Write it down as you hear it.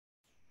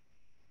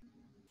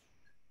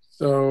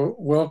So,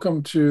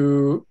 welcome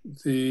to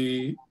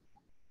the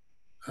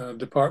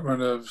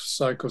Department of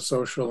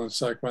Psychosocial and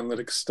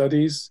Psychoanalytic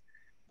Studies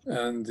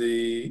and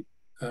the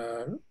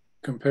uh,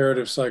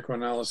 Comparative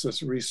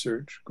Psychoanalysis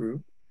Research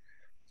Group.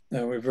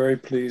 And we're very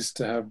pleased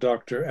to have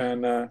Dr.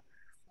 Anna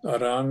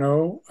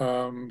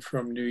Aragno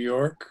from New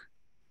York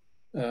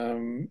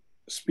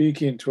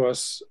speaking to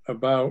us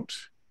about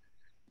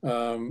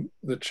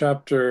her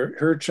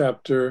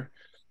chapter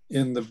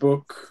in the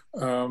book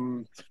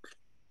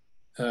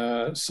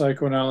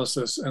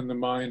Psychoanalysis and the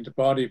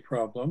Mind-Body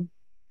Problem,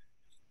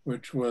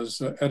 which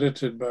was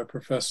edited by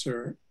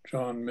Professor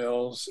John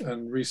Mills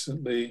and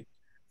recently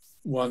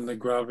won the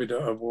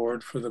Gravida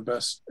Award for the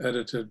best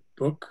edited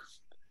book.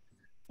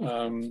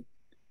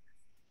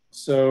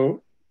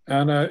 So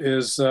Anna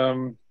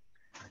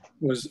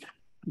was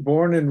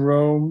born in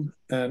Rome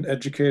and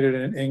educated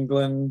in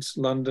England,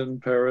 London,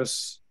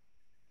 Paris,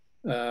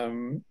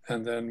 and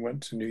then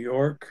went to New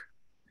York.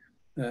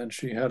 And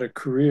she had a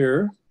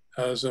career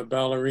as a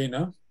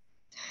ballerina.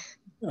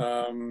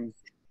 And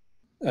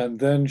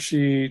then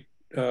she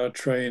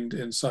trained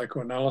in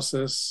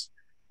psychoanalysis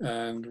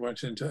and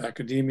went into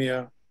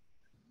academia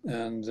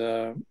and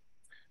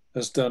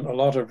has done a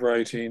lot of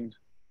writing.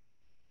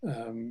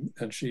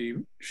 And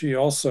she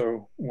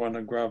also won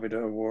a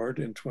Gravida Award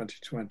in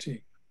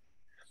 2020.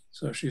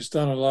 So she's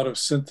done a lot of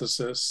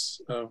synthesis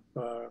of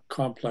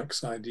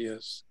complex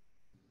ideas.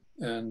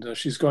 And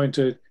she's going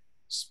to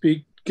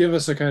give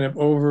us a kind of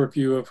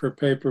overview of her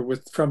paper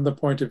from the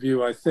point of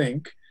view, I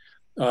think,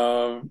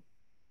 of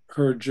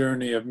her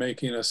journey of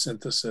making a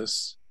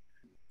synthesis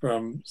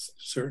from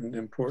certain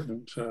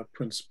important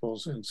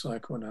principles in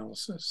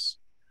psychoanalysis.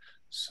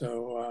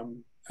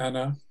 So,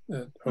 Anna,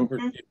 over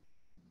to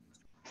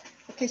you.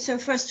 Okay, so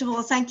first of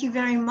all, thank you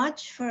very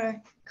much for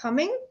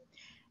coming.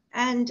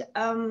 And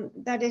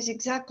that is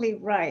exactly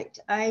right.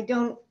 I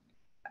don't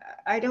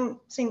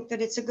think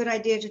that it's a good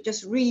idea to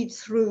just read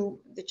through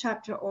the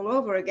chapter all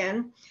over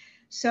again.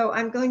 So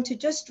I'm going to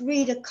just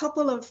read a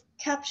couple of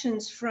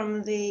captions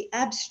from the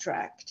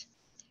abstract,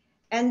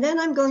 and then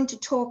I'm going to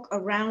talk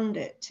around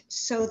it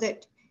so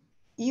that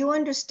you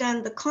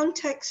understand the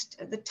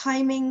context, the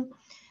timing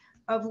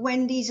of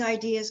when these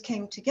ideas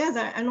came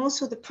together, and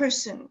also the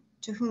person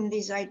to whom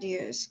these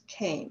ideas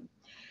came.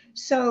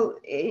 So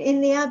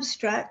in the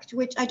abstract,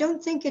 which I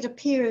don't think it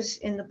appears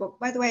in the book,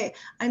 by the way,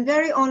 I'm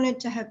very honored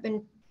to have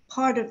been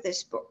part of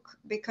this book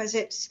because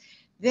it's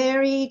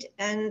varied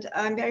and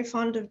I'm very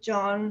fond of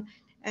John,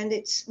 and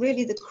it's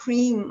really the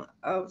cream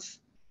of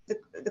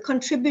the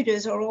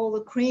contributors are all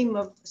the cream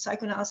of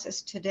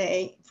psychoanalysis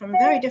today from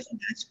very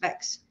different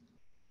aspects.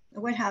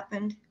 What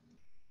happened?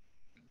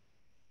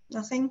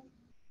 Nothing?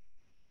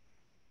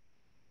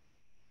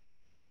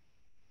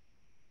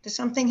 Did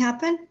something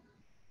happen?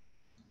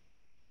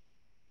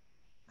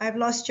 I've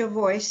lost your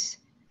voice.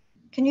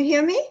 Can you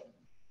hear me?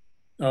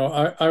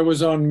 Oh, I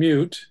was on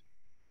mute.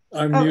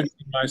 I'm muting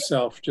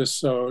myself just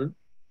so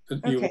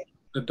that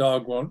the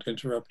dog won't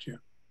interrupt you.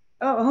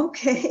 Oh,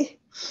 okay.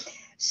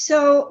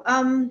 So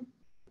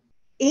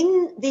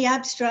in the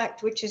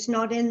abstract, which is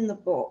not in the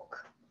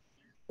book,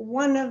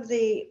 one of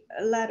the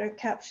latter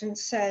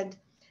captions says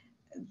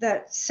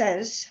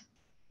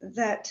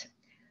that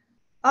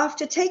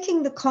after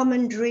taking the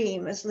common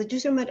dream as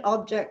legitimate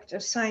object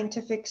of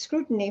scientific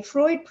scrutiny,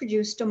 Freud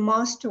produced a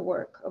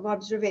masterwork of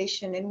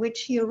observation in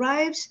which he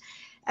arrives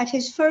at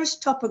his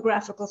first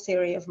topographical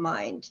theory of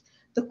mind,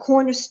 the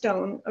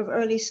cornerstone of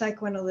early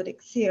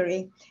psychoanalytic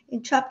theory.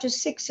 In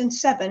chapters 6 and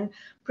 7,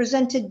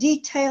 present a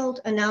detailed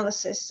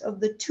analysis of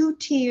the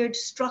two-tiered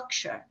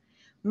structure,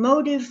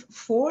 motive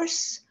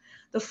force,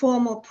 the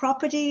formal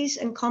properties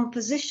and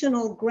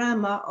compositional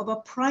grammar of a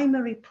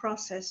primary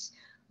process,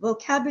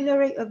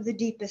 vocabulary of the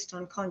deepest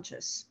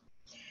unconscious.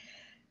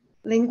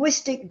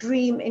 Linguistic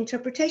dream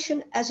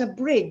interpretation as a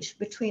bridge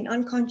between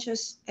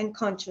unconscious and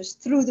conscious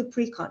through the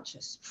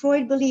preconscious.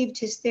 Freud believed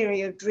his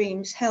theory of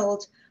dreams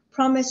held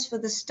promise for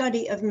the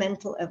study of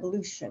mental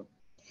evolution.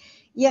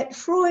 Yet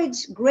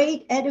Freud's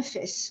great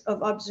edifice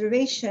of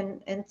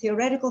observation and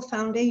theoretical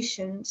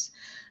foundations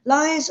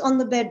lies on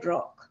the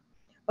bedrock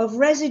of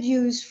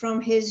residues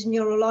from his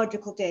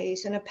neurological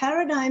days and a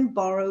paradigm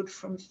borrowed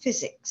from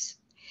physics,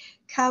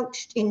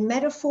 couched in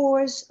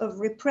metaphors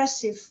of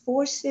repressive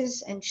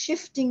forces and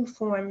shifting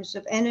forms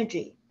of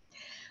energy,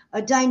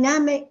 a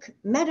dynamic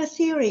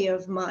meta-theory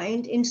of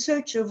mind in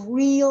search of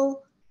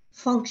real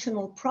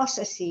functional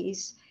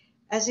processes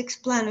as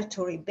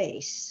explanatory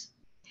base.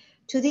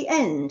 To the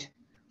end,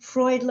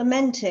 Freud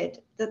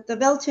lamented that the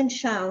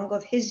Weltanschauung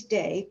of his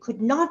day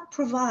could not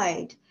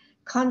provide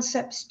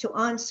concepts to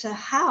answer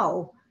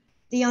how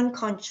the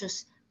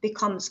unconscious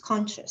becomes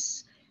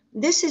conscious.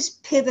 This is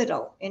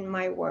pivotal in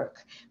my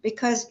work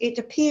because it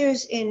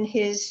appears in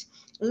his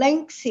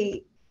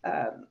lengthy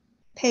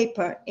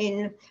paper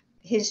in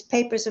his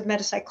Papers of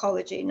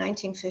Metapsychology,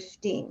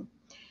 1915.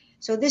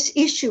 So this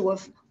issue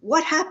of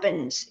what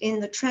happens in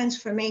the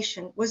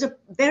transformation was a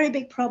very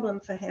big problem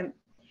for him.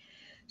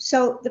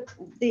 So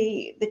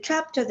the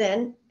chapter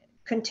then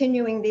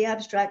continuing the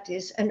abstract,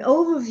 is an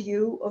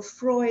overview of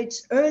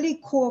Freud's early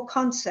core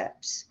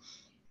concepts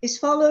is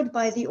followed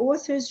by the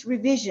author's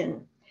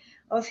revision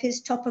of his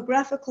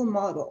topographical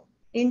model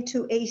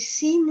into a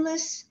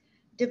seamless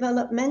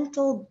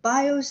developmental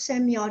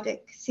biosemiotic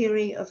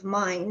theory of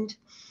mind,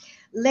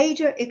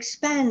 later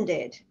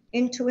expanded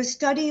into a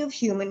study of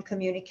human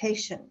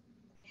communication.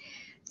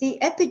 The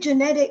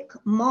epigenetic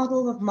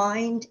model of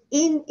mind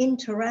in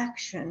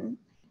interaction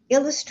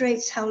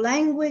illustrates how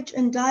language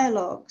and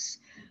dialogues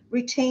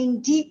retain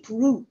deep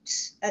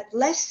roots at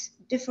less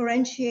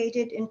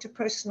differentiated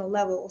interpersonal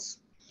levels,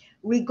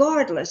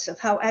 regardless of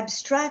how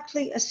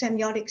abstractly a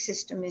semiotic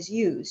system is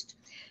used,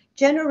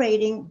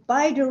 generating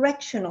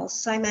bidirectional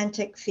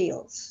semantic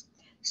fields.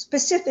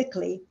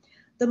 Specifically,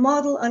 the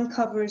model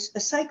uncovers a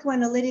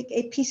psychoanalytic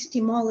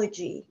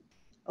epistemology,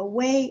 a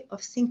way of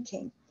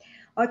thinking,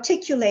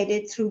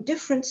 articulated through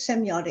different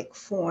semiotic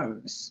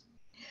forms.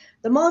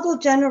 The model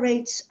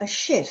generates a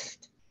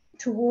shift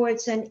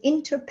towards an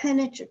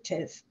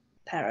interpenetrative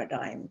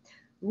paradigm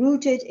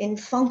rooted in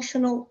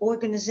functional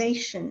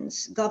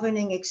organizations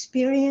governing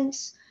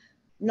experience,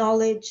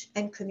 knowledge,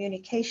 and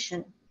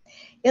communication,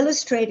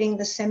 illustrating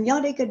the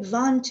semiotic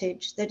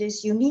advantage that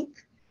is unique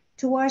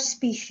to our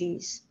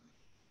species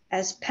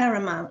as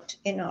paramount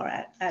in our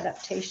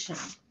adaptation.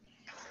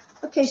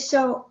 Okay,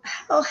 so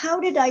how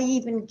did I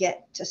even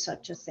get to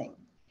such a thing?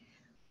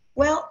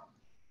 Well,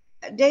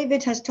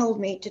 David has told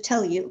me to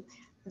tell you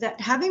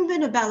that having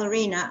been a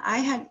ballerina, I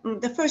had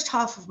the first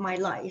half of my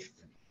life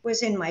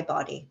was in my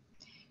body,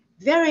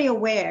 very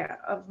aware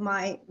of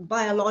my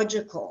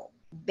biological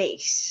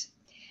base.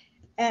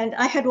 And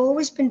I had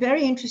always been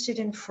very interested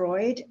in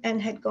Freud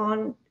and had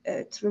gone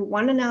through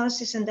one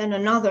analysis and then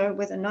another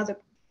with another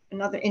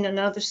in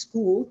another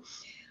school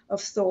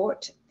of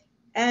thought.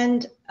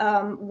 And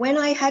when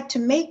I had to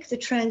make the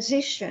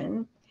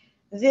transition,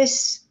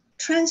 this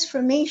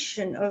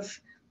transformation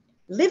of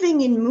living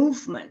in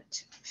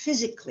movement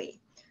physically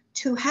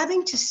to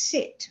having to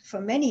sit for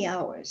many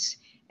hours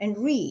and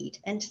read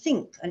and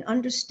think and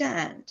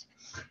understand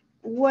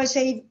was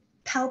a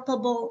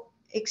palpable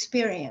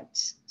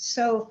experience.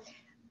 So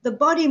the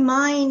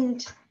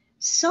body-mind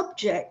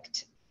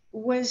subject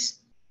was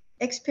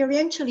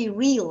experientially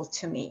real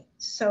to me.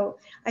 So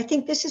I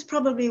think this is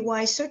probably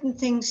why certain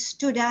things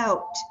stood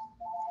out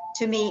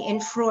to me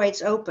in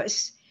Freud's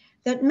opus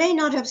that may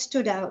not have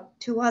stood out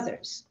to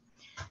others.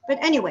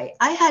 But anyway,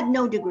 I had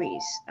no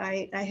degrees.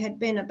 I had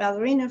been a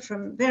ballerina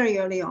from very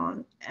early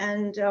on.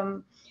 And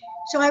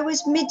so I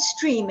was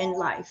midstream in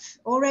life,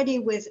 already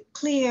with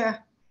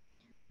clear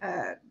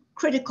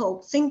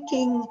critical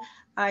thinking.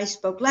 I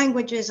spoke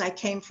languages, I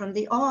came from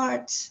the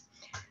arts.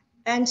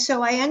 And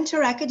so I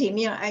enter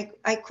academia.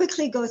 I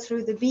quickly go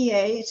through the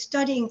BA,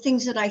 studying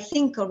things that I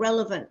think are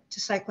relevant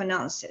to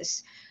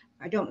psychoanalysis.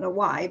 I don't know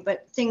why,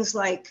 but things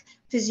like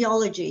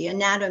physiology,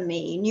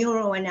 anatomy,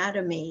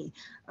 neuroanatomy,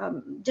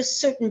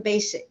 just certain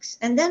basics.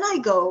 And then I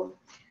go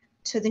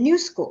to the New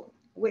School,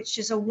 which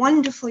is a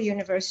wonderful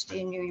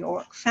university in New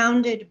York,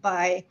 founded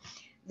by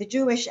the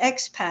Jewish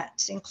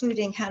expats,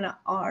 including Hannah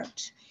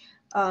Arendt,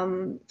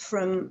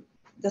 from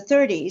the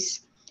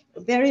 30s,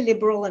 very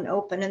liberal and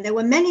open. And there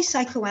were many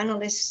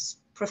psychoanalysts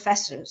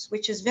professors,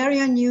 which is very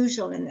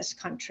unusual in this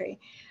country.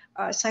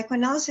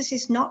 Psychoanalysis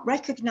is not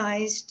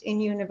recognized in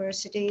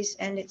universities,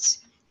 and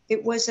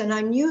it was an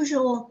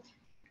unusual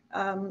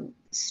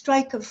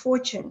strike of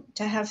fortune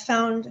to have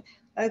found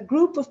a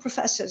group of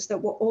professors that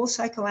were all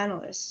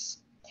psychoanalysts.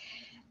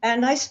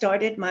 And I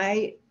started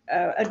my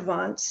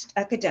advanced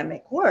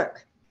academic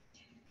work.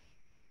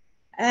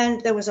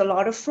 And there was a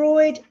lot of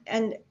Freud,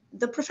 and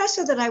the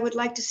professor that I would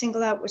like to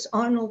single out was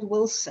Arnold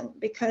Wilson,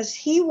 because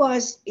he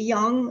was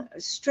young,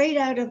 straight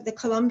out of the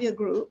Columbia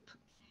group.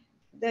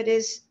 That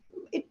is,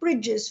 it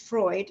bridges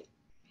Freud.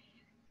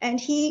 And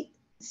he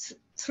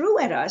threw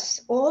at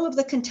us all of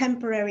the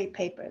contemporary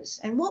papers.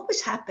 And what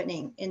was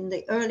happening in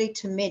the early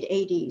to mid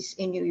 80s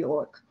in New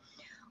York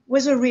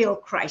was a real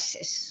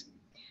crisis.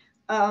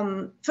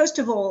 First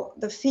of all,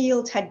 the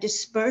field had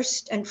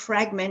dispersed and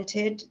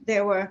fragmented.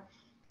 There were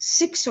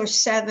 6 or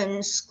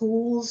 7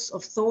 schools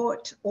of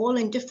thought, all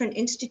in different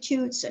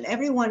institutes, and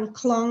everyone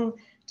clung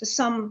to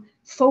some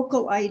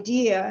focal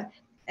idea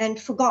and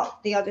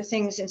forgot the other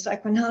things in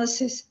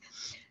psychoanalysis.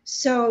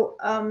 So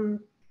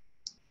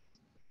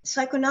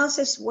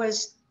psychoanalysis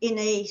was in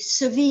a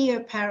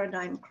severe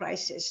paradigm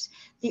crisis.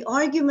 The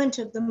argument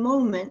of the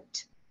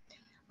moment,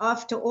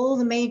 after all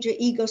the major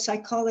ego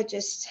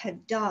psychologists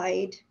had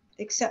died,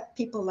 except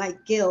people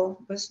like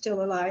Gill was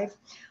still alive,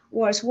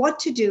 was what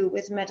to do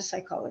with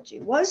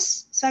metapsychology.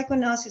 Was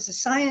psychoanalysis a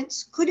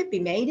science? Could it be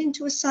made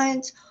into a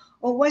science?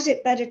 Or was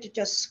it better to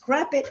just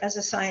scrap it as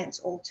a science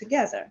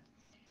altogether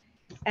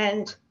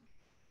and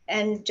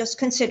just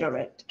consider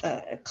it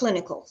a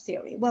clinical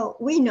theory? Well,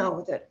 we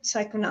know that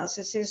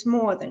psychoanalysis is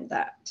more than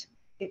that.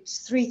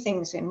 It's 3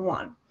 things in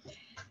one.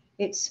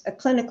 It's a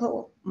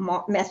clinical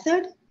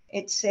method,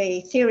 it's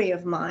a theory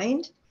of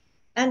mind,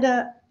 and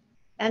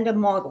a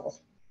model.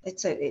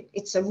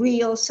 It's a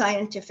real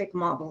scientific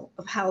model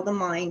of how the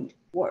mind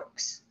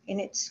works. in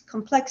its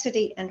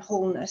complexity and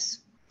wholeness.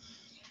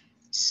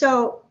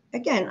 So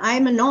again,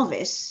 I'm a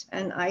novice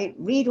and I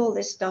read all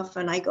this stuff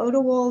and I go to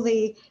all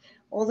the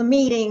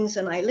meetings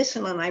and I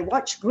listen and I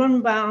watch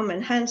Grunbaum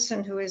and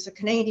Hansen, who is a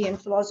Canadian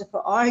philosopher,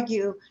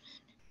 argue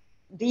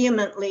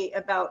vehemently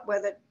about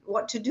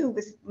what to do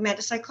with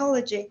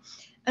metapsychology.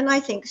 And I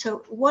think,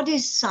 so what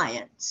is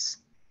science?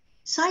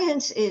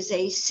 Science is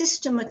a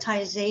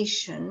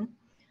systematization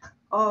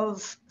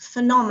of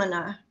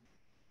phenomena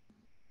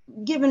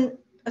given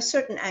a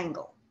certain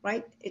angle,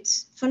 right?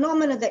 It's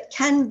phenomena that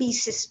can be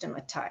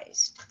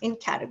systematized in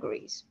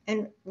categories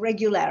and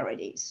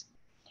regularities.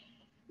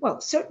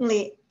 Well,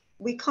 certainly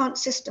we can't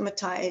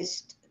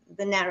systematize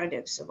the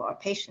narratives of our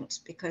patients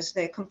because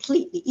they're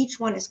completely, each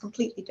one is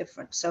completely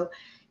different. So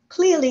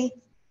clearly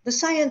the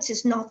science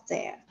is not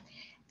there.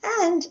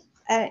 And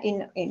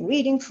in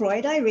reading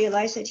Freud, I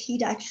realized that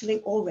he'd actually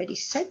already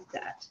said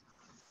that.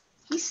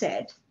 He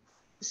said,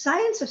 the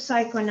science of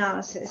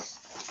psychoanalysis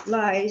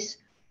lies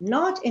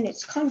not in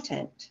its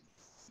content,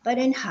 but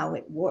in how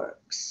it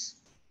works.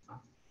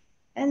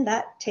 And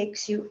that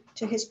takes you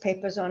to his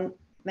papers on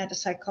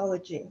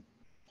metapsychology.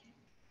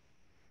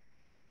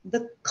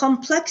 The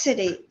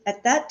complexity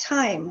at that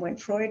time when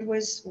Freud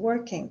was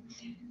working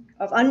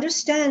of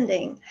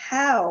understanding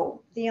how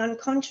the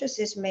unconscious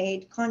is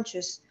made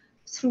conscious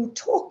through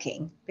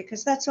talking,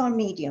 because that's our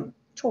medium,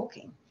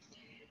 talking.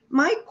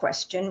 My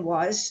question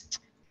was,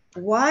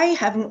 why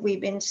haven't we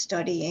been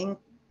studying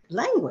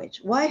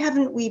language? Why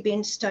haven't we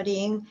been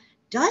studying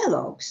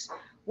dialogues?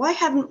 Why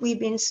haven't we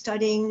been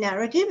studying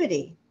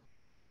narrativity,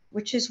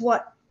 which is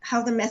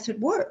how the method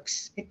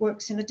works? It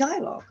works in a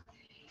dialogue.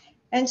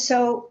 And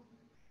so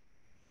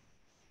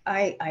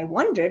I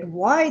wondered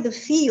why the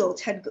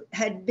field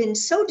had been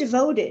so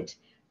devoted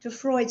to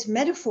Freud's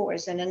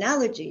metaphors and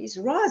analogies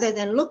rather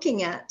than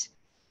looking at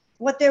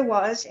what there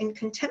was in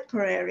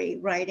contemporary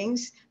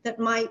writings that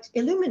might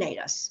illuminate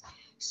us.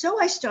 So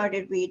I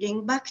started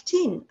reading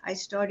Bakhtin. I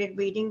started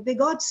reading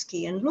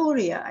Vygotsky and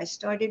Luria. I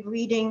started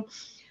reading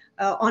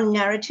on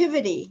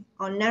narrativity,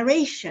 on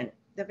narration,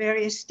 the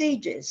various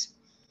stages.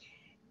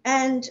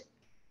 And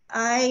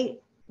I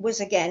was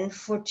again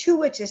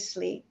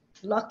fortuitously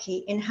lucky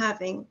in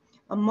having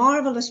a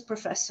marvelous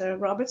professor,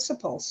 Robert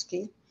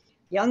Sapolsky,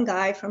 young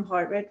guy from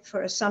Harvard,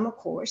 for a summer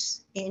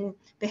course in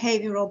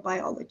behavioral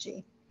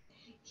biology.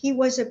 He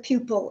was a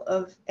pupil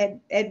of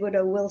Edward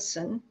O.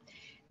 Wilson,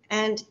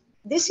 and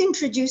this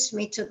introduced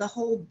me to the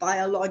whole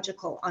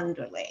biological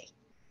underlay.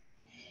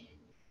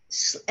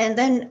 And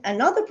then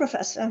another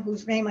professor,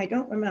 whose name I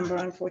don't remember,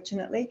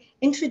 unfortunately,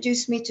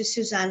 introduced me to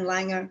Suzanne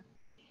Langer.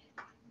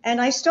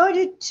 And I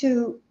started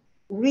to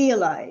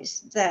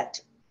realize that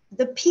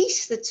the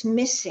piece that's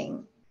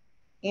missing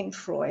in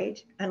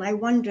Freud, and I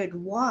wondered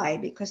why,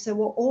 because there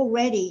were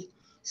already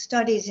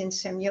studies in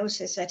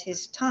semiosis at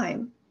his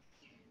time,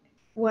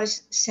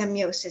 was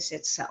semiosis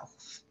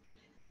itself.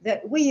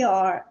 That we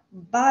are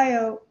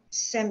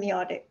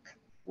biosemiotic.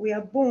 We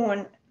are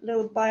born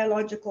little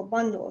biological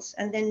bundles,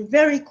 and then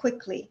very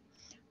quickly,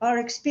 our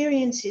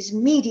experience is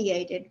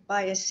mediated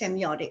by a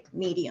semiotic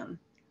medium,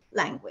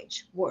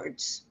 language,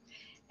 words.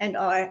 And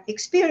our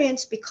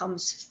experience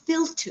becomes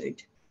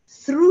filtered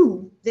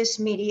through this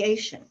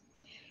mediation.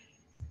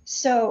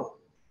 So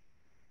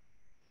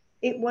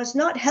it was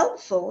not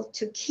helpful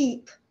to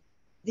keep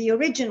the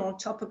original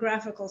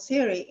topographical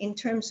theory in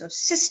terms of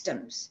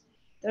systems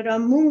that are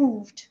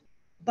moved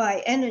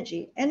by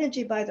energy.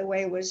 Energy, by the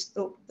way, was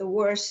the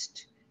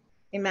worst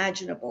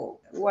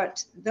imaginable.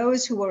 What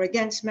those who were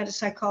against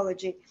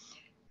metapsychology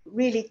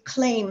really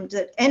claimed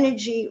that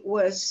energy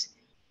was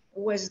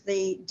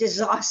the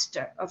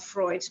disaster of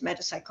Freud's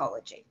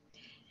metapsychology.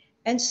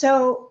 And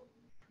so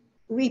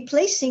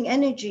replacing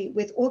energy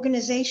with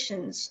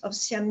organizations of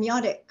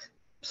semiotic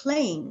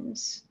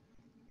planes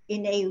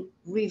in a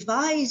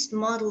revised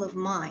model of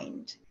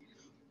mind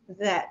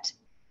that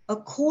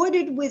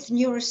accorded with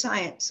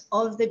neuroscience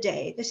of the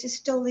day, this is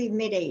still the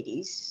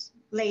mid-80s,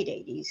 late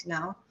 80s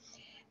now,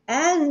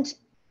 and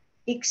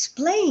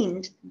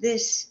explained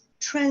this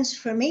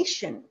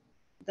transformation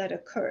that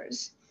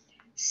occurs,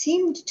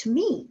 seemed to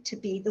me to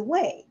be the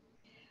way.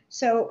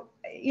 So,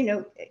 you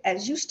know,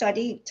 as you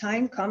study,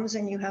 time comes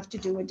and you have to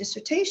do a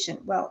dissertation.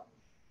 Well,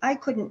 I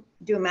couldn't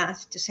do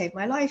math to save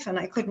my life, and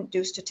I couldn't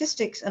do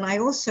statistics. And I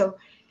also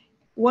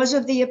was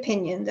of the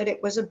opinion that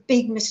it was a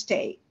big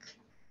mistake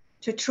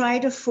to try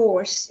to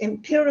force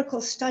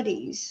empirical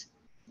studies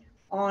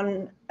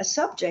on a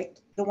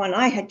subject, the one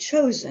I had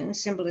chosen,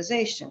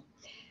 symbolization.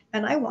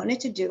 And I wanted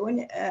to do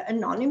a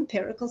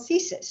non-empirical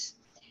thesis.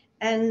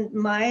 And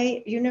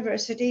my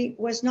university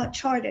was not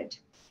chartered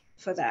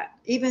for that,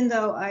 even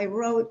though I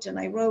wrote and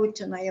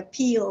I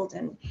appealed,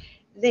 and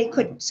they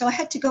couldn't. So I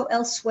had to go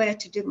elsewhere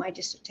to do my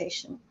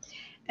dissertation.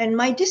 And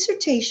my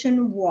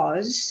dissertation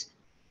was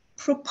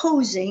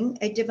proposing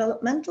a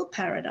developmental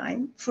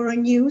paradigm for a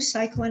new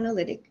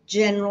psychoanalytic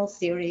general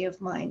theory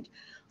of mind,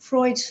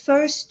 Freud's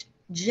first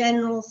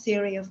general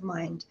theory of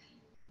mind,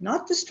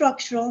 not the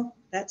structural,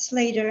 that's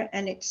later,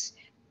 and it's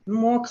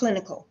more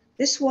clinical.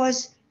 This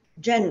was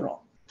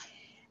general.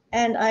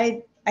 And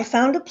I I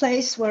found a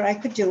place where I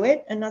could do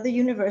it, another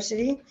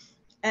university,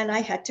 and I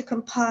had to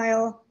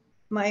compile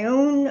my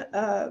own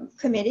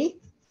committee,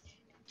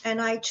 and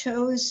I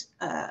chose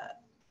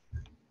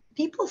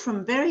people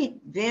from very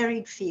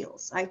varied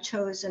fields. I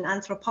chose an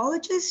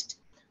anthropologist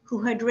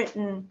who had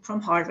written from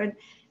Harvard,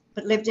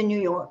 but lived in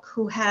New York,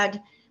 who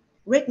had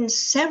written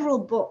several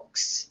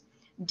books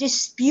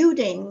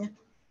disputing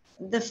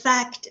the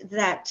fact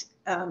that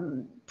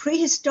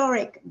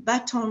prehistoric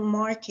baton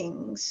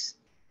markings,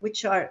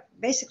 which are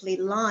basically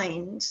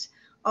lines,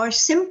 are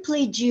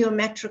simply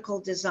geometrical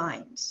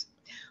designs.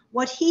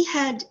 What he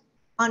had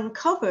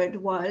uncovered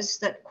was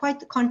that,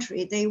 quite the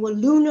contrary, they were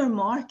lunar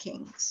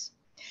markings,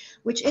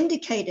 which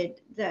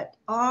indicated that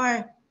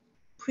our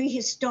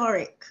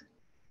prehistoric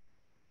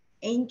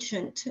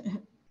ancient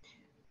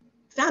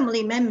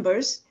family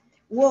members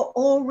were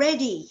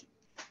already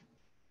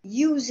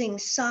using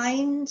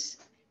signs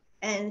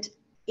and,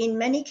 in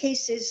many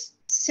cases,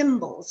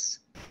 symbols.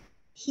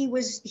 He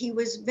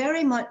was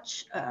very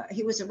much,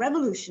 he was a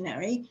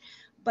revolutionary,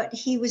 but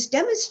he was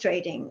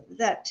demonstrating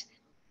that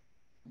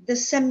the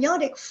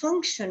semiotic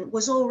function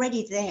was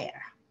already there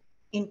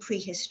in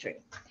prehistory.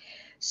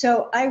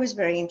 So I was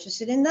very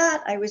interested in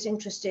that. I was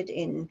interested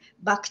in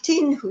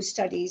Bakhtin, who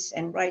studies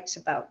and writes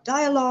about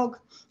dialogue.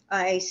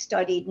 I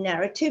studied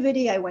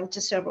narrativity. I went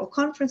to several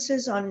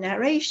conferences on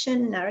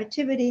narration,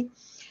 narrativity,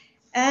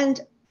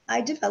 and I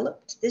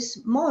developed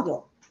this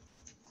model.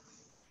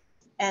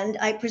 And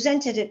I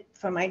presented it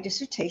for my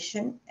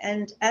dissertation.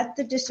 And at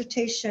the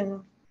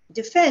dissertation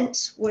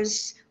defense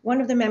was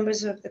one of the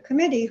members of the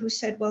committee who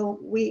said, well,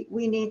 we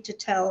need to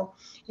tell,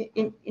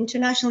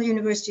 International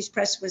Universities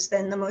Press was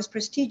then the most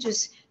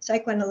prestigious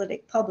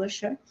psychoanalytic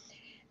publisher.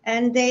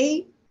 And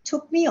they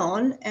took me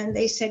on and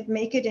they said,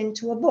 make it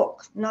into a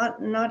book, not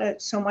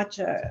so much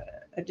a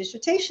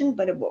dissertation,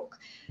 but a book.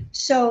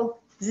 So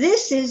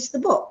this is the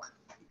book.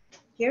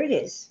 Here it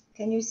is.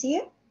 Can you see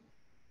it?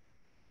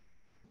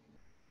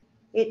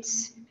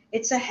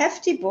 It's a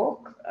hefty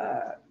book.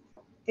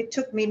 It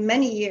took me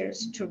many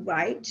years to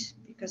write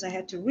because I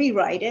had to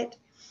rewrite it.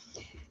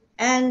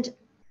 And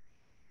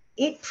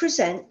it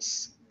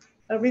presents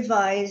a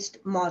revised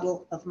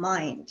model of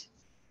mind,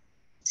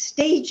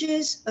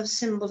 stages of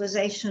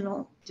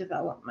symbolizational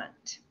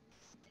development.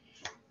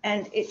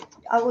 And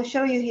I will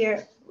show you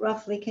here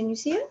roughly. Can you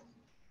see it?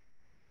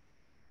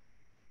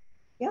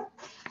 Yeah?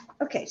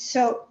 Okay,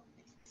 so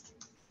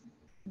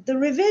the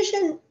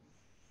revision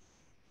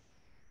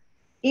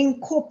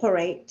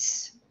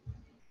incorporates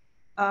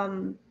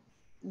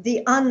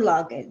the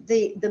Anlage,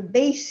 the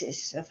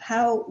basis of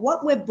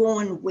what we're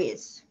born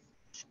with.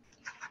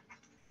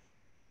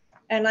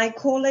 And I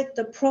call it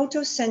the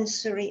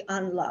proto-sensory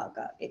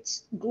Anlage.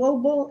 It's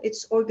global,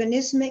 it's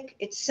organismic,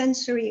 it's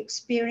sensory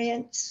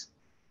experience.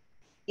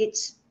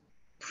 It's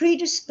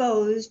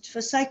predisposed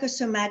for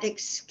psychosomatic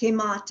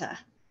schemata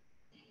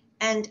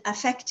and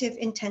affective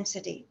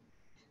intensity,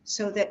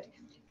 so that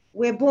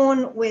we're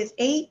born with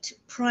 8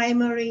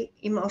 primary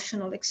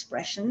emotional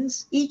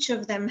expressions. Each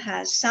of them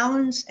has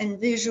sounds and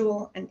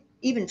visual and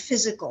even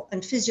physical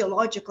and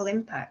physiological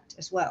impact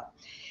as well.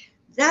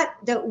 That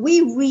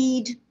we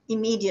read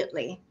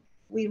immediately.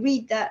 We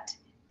read that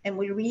and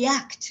we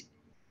react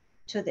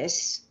to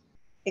this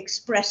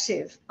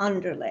expressive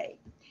underlay.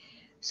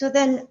 So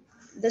then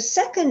the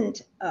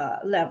second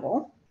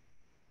level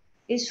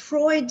is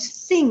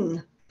Freud's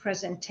thing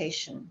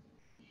presentation.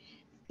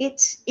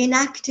 It's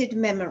enacted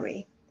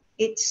memory.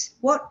 It's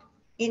what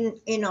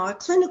in our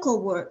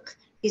clinical work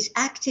is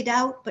acted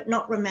out but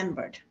not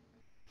remembered.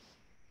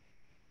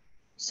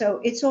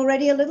 So it's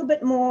already a little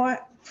bit more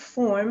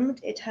formed.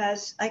 It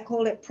has, I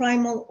call it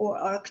primal or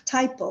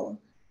archetypal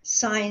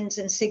signs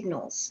and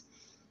signals.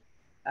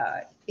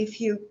 If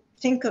you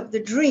think of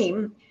the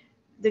dream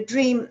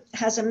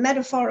has a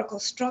metaphorical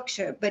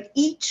structure, but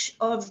each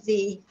of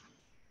the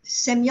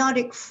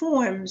semiotic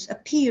forms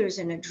appears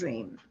in a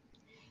dream.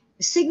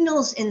 The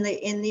signals in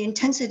the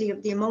intensity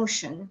of the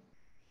emotion,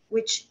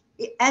 which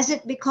as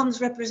it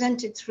becomes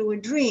represented through a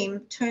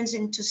dream, turns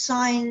into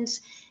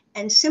signs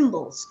and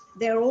symbols.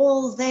 They're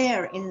all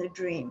there in the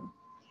dream.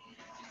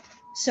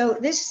 So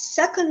this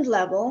second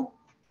level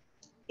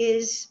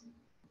is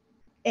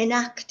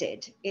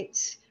enacted.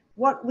 It's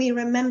what we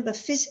remember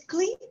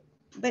physically,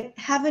 but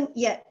haven't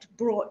yet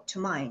brought to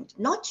mind,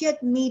 not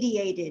yet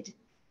mediated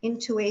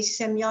into a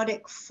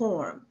semiotic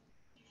form.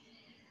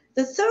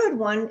 The third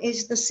one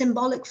is the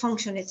symbolic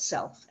function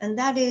itself, and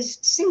that is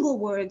single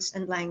words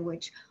and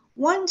language.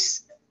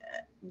 Once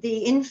the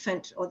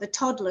infant or the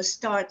toddler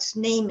starts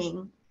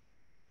naming,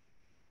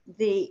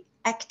 the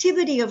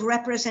activity of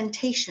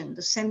representation,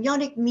 the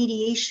semiotic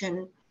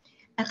mediation,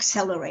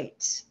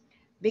 accelerates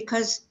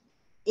because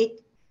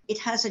it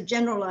has a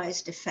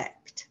generalized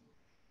effect.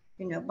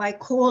 You know, by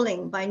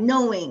calling, by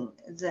knowing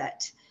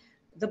that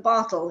the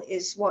bottle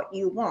is what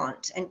you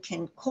want and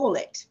can call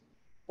it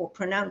or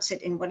pronounce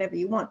it in whatever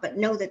you want, but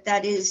know that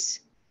that is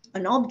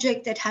an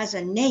object that has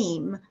a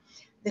name,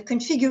 the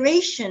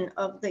configuration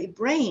of the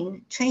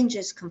brain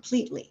changes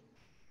completely.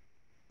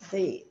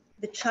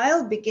 The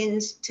child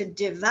begins to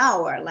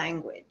devour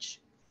language.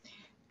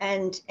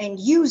 and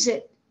use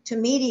it to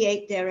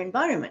mediate their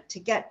environment to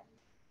get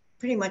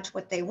pretty much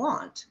what they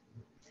want.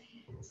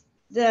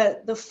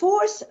 The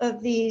fourth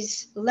of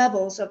these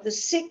levels, of the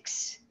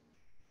 6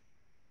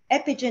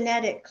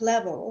 epigenetic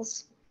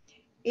levels,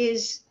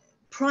 is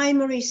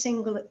primary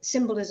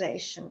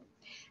symbolization.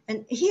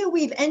 And here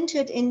we've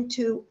entered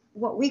into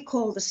what we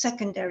call the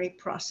secondary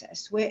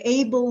process. We're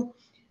able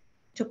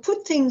to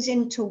put things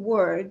into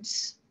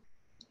words,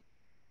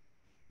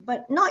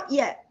 but not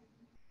yet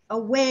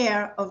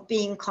aware of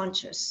being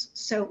conscious.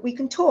 So we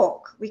can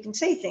talk, we can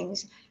say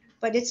things,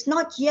 but it's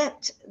not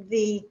yet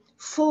the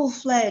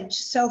full-fledged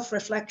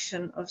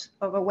self-reflection of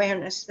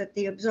awareness that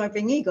the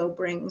observing ego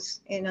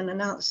brings in an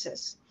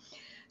analysis.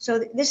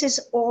 So this is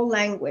all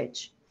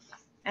language.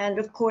 And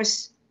of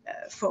course,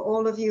 for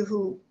all of you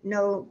who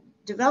know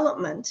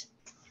development,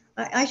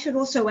 I should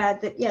also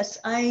add that, yes,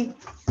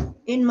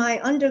 in my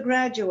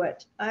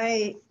undergraduate,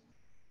 I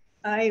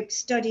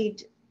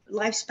studied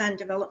lifespan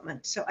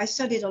development. So I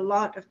studied a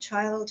lot of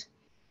child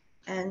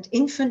and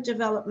infant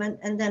development.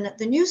 And then at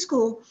the New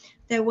School,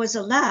 there was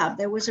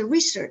a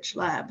research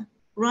lab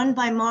run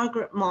by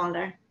Margaret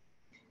Mahler,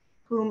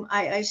 whom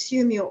I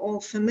assume you're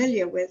all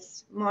familiar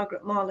with.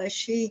 Margaret Mahler,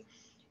 she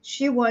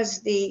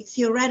was the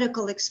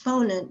theoretical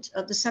exponent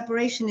of the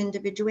separation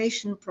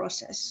individuation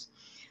process,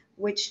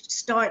 which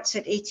starts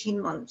at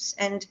 18 months.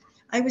 And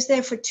I was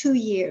there for 2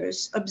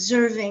 years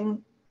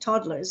observing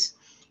toddlers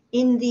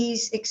in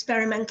these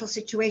experimental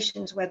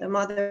situations where the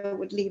mother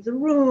would leave the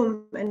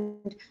room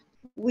and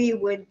we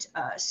would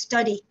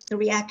study the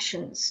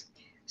reactions.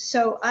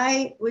 So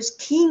I was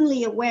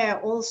keenly aware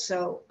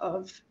also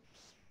of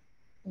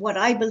what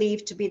I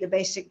believe to be the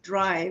basic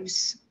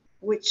drives,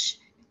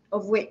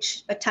 of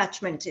which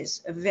attachment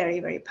is a very,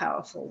 very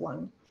powerful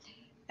one.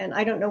 And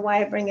I don't know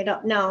why I bring it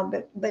up now,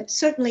 but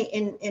certainly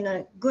in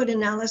a good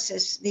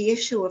analysis, the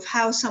issue of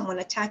how someone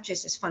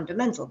attaches is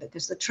fundamental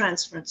because the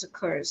transference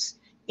occurs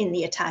in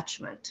the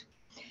attachment.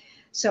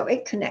 So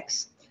it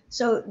connects.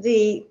 So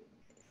the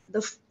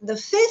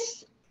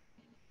fifth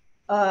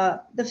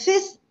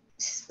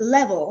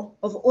level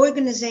of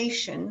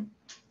organization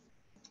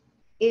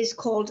is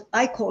called,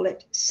 I call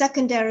it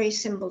secondary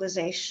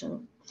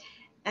symbolization.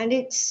 And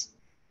it's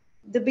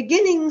the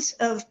beginnings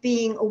of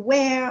being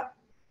aware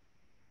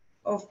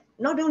of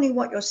not only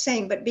what you're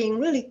saying, but being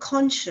really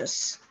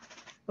conscious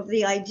of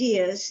the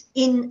ideas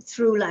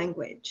through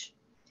language.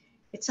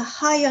 It's a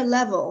higher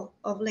level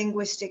of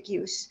linguistic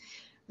use.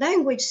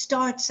 Language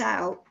starts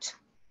out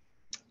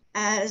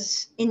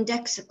as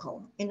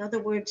indexical. In other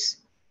words,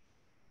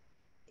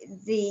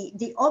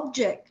 the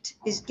object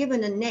is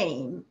given a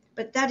name,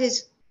 but that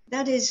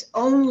is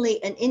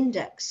only an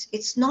index.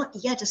 It's not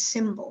yet a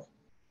symbol.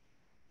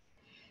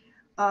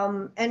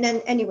 And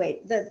then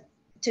anyway,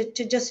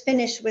 to just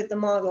finish with the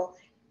model,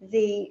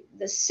 the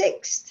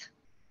sixth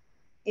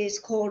is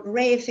called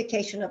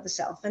reification of the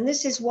self. And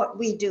this is what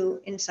we do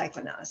in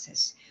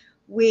psychoanalysis.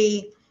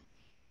 We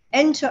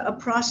enter a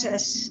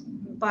process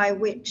by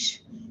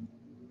which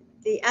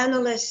the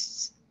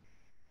analysts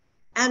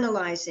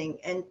analyzing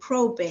and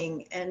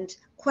probing and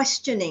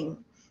questioning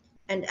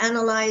and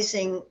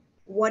analyzing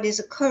what is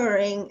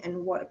occurring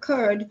and what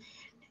occurred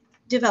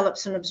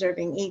develops an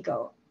observing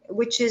ego,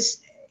 which is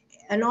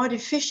an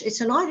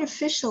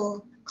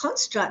artificial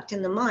construct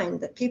in the mind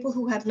that people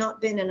who have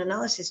not been in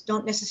analysis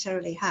don't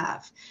necessarily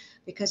have,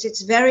 because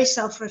it's very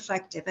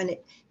self-reflective and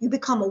you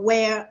become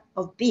aware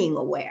of being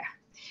aware.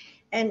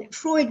 And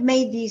Freud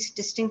made these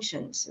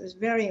distinctions. It was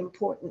very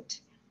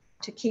important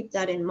to keep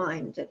that in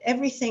mind, that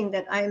everything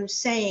that I am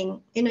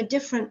saying in a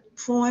different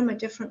form, a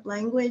different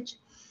language,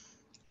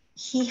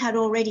 he had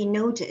already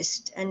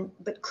noticed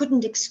but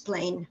couldn't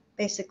explain,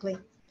 basically,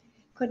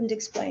 couldn't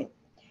explain.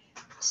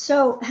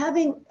 So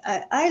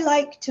I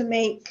like to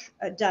make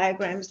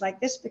diagrams like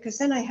this because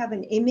then I have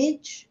an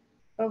image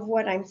of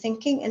what I'm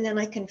thinking and then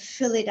I can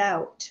fill it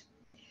out.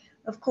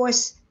 Of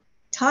course,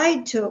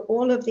 tied to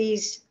all of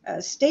these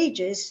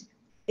stages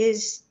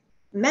is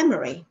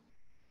memory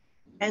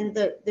and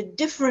the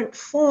different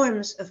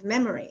forms of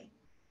memory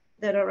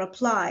that are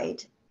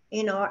applied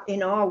in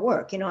our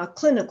work, in our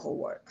clinical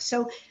work.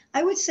 So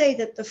I would say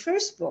that the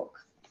first book,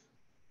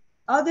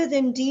 other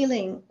than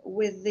dealing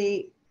with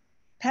the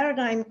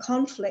paradigm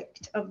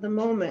conflict of the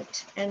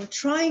moment and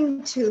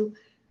trying to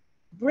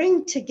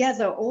bring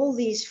together all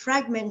these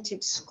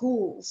fragmented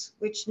schools,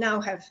 which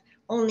now have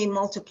only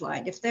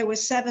multiplied. If there were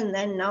 7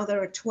 then, now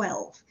there are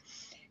 12.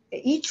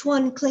 Each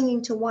one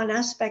clinging to one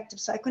aspect of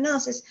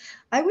psychoanalysis.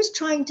 I was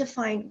trying to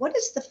find what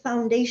is the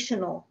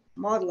foundational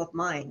model of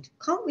mind?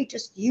 Can't we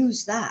just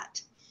use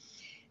that?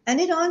 And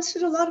it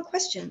answered a lot of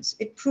questions.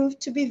 It proved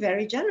to be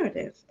very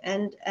generative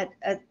and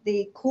at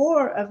the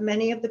core of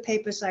many of the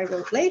papers I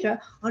wrote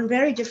later on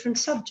very different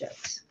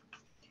subjects.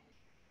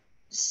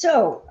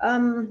 So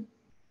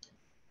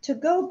to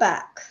go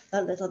back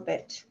a little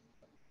bit,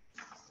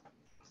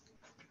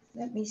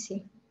 let me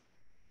see.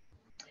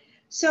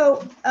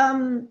 So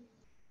I'm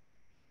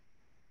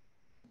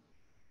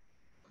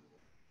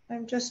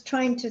just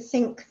trying to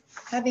think,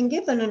 having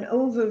given an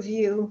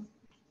overview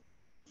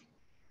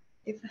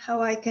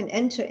how I can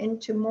enter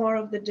into more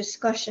of the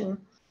discussion,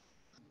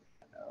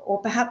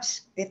 or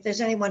perhaps if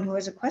there's anyone who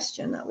has a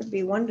question, that would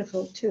be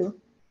wonderful too.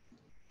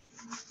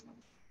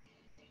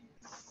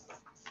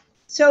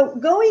 So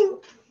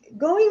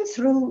going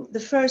through the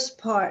first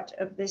part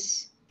of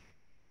this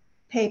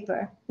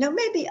paper, now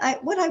maybe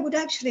what I would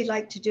actually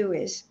like to do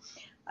is,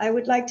 I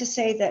would like to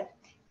say that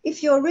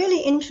if you're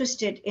really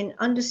interested in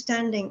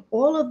understanding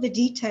all of the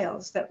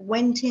details that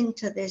went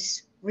into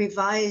this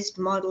revised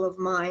model of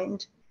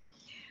mind,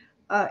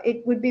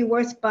 it would be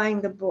worth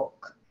buying the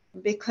book,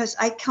 because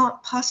I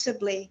can't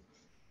possibly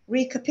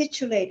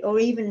recapitulate or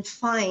even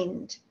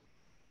find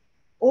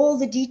all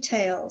the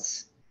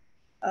details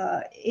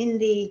that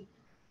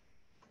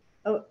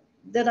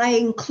I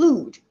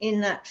include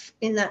in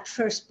that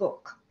first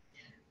book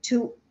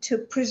to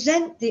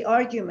present the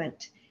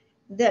argument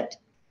that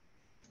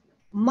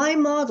my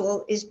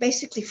model is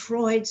basically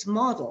Freud's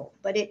model,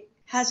 but it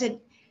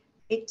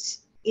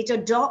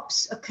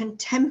adopts a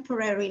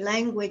contemporary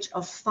language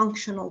of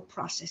functional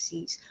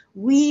processes,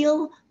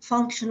 real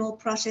functional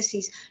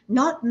processes,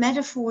 not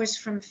metaphors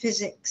from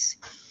physics.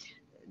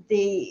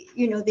 The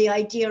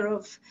idea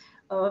of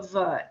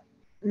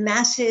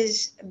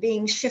masses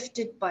being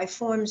shifted by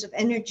forms of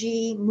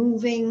energy,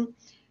 moving,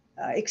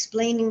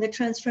 explaining the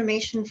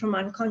transformation from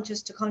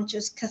unconscious to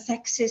conscious,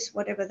 cathexis,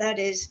 whatever that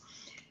is.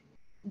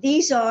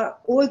 These are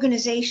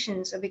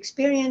organizations of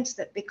experience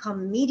that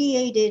become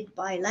mediated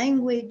by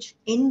language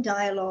in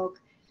dialogue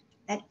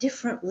at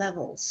different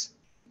levels.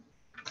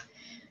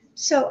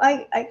 So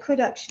I could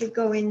actually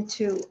go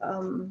into,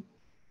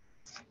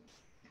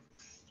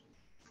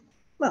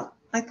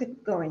 I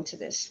could go into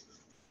this.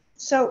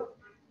 So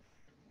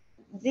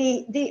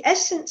the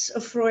essence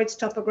of Freud's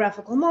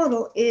topographical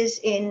model is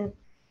in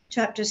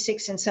chapters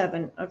 6 and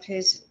 7 of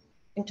his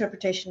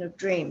interpretation of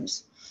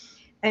dreams.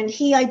 And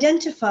he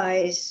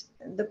identifies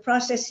the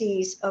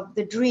processes of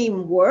the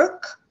dream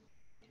work,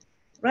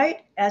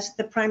 right, as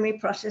the primary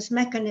process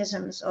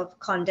mechanisms of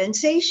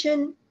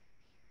condensation,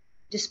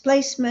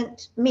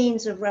 displacement,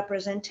 means of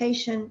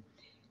representation,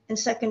 and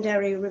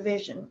secondary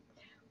revision.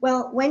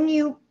 Well, when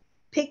you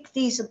pick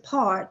these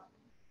apart,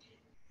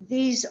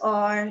 these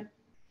are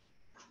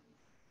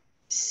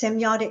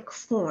semiotic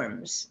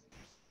forms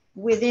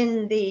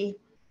within the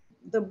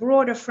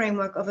broader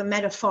framework of a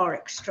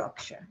metaphoric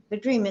structure. The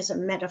dream is a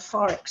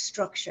metaphoric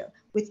structure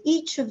with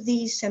each of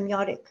these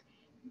semiotic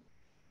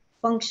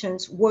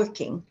functions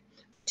working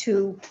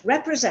to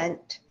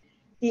represent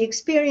the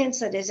experience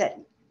that is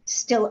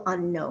still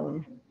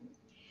unknown.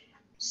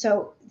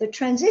 So the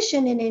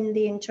transition in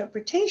the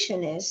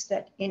interpretation is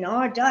that in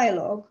our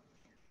dialogue,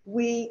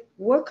 we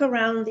work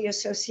around the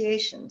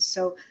associations.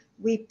 So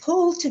we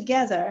pull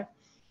together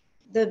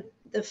the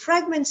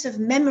fragments of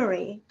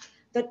memory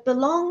that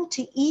belong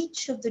to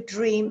each of the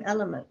dream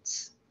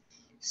elements,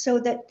 so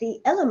that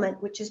the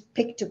element, which is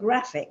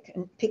pictographic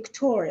and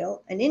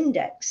pictorial and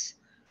index,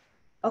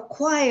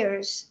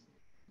 acquires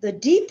the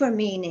deeper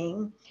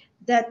meaning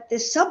that the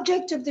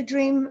subject of the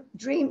dream,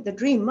 the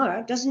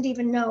dreamer, doesn't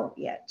even know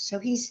yet. So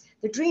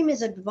the dream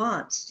is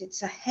advanced,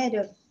 it's ahead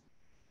of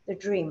the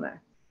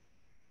dreamer.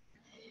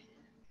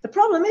 The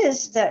problem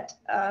is that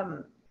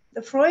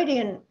the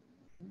Freudian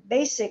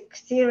basic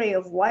theory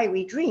of why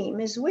we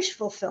dream is wish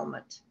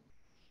fulfillment.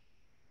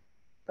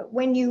 But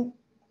when you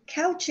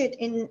couch it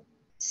in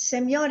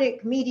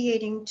semiotic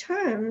mediating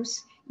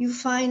terms, you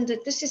find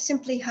that this is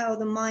simply how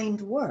the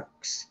mind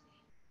works.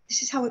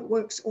 This is how it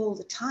works all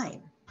the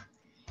time.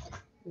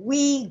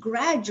 We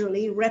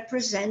gradually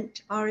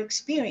represent our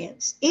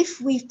experience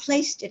if we've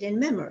placed it in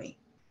memory.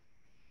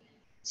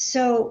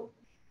 So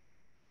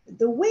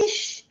the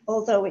wish,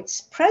 although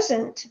it's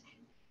present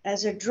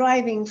as a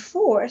driving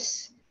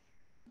force,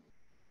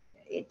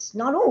 it's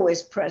not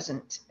always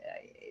present.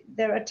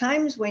 There are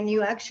times when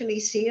you actually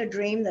see a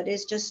dream that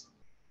is just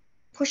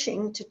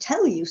pushing to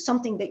tell you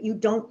something that you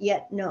don't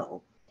yet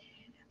know.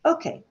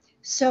 Okay,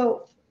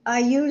 so I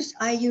use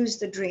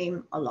the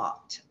dream a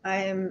lot. I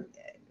am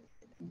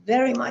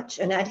very much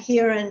an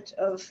adherent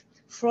of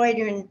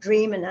Freudian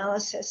dream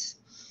analysis.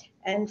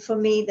 And for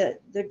me,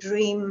 the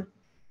dream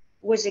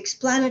was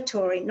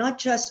explanatory, not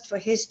just for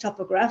his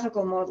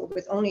topographical model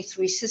with only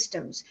 3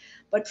 systems,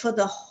 but for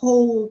the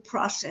whole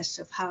process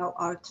of how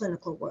our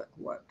clinical work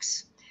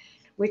works,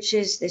 which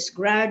is this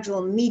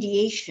gradual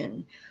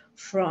mediation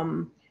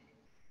from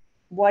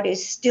what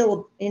is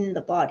still in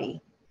the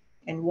body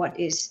and what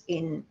is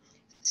in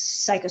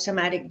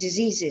psychosomatic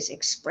diseases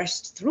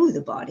expressed through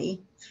the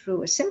body,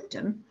 through a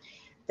symptom,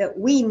 that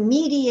we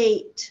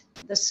mediate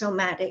the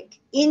somatic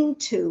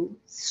into,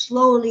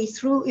 slowly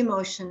through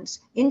emotions,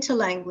 into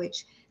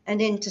language,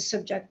 and into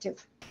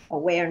subjective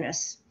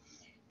awareness.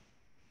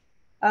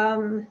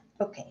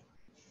 Okay,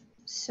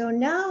 so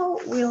now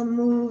we'll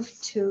move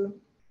to,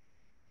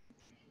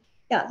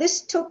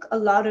 this took a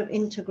lot of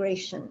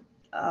integration.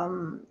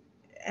 And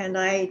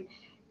I'm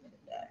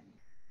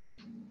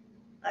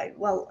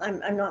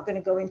not going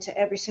to go into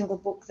every single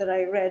book that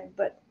I read,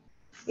 but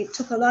it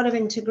took a lot of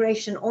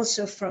integration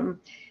also from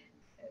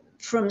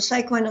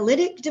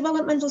psychoanalytic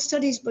developmental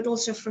studies, but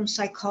also from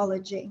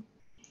psychology.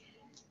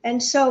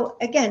 And so,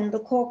 again, the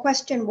core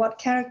question, what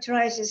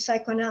characterizes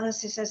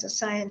psychoanalysis as a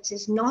science,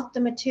 is not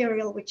the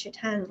material which it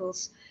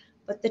handles,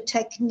 but the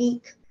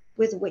technique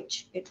with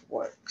which it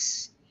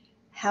works.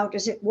 How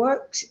does it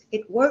work?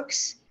 It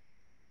works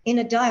in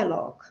a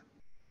dialogue,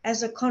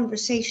 as a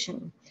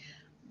conversation.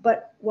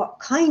 But what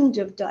kind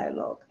of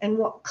dialogue and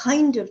what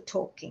kind of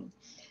talking?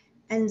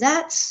 And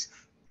that's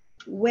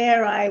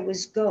where I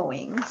was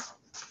going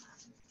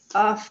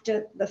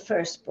after the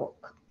first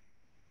book.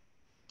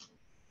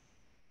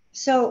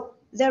 So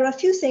there are a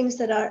few things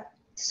that are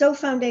so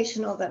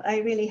foundational that I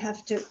really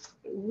have to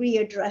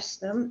readdress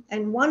them.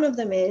 And one of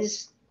them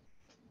is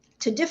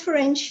to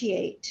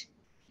differentiate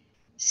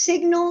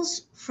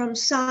signals from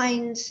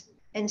signs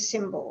and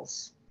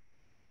symbols.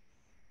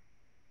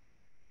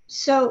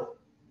 So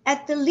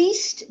at the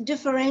least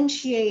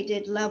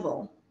differentiated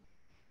level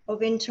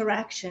of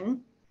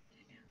interaction,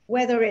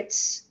 whether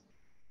it's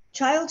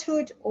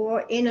childhood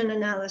or in an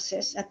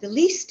analysis, at the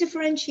least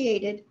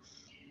differentiated,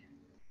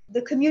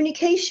 the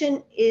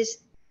communication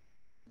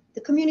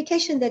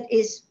that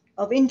is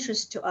of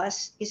interest to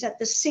us is at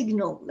the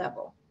signal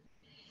level.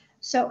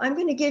 So I'm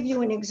going to give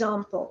you an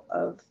example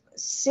of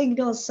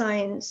signal,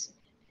 signs,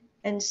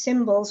 and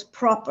symbols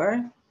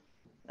proper.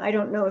 I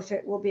don't know if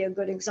it will be a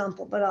good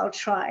example, but I'll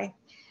try.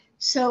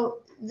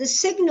 So the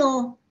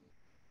signal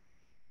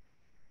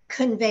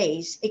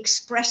conveys,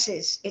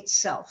 expresses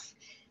itself.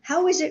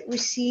 How is it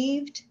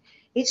received?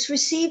 It's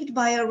received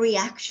by a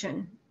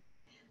reaction.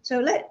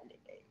 So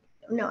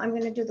I'm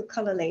going to do the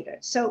color later.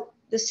 So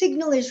the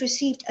signal is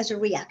received as a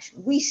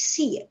reaction. We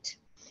see it.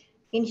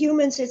 In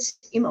humans, it's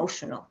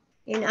emotional.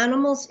 In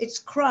animals, it's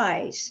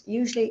cries,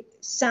 usually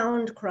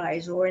sound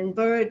cries, or in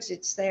birds,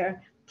 it's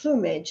their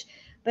plumage.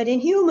 But in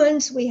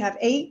humans, we have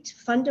 8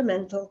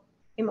 fundamental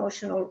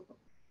emotional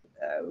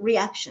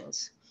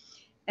reactions,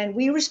 and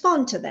we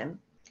respond to them.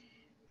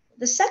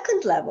 The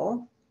second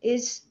level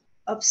is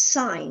of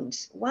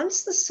signs.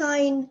 Once the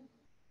sign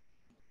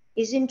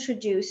is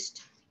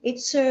introduced, it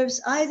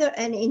serves either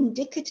an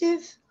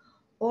indicative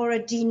or a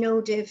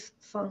denotive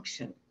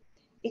function.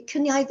 It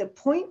can either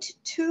point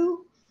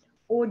to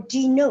or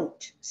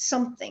denote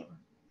something,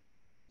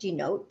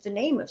 denote the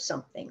name of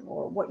something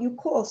or what you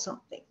call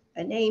something,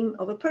 a name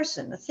of a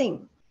person, a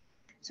thing.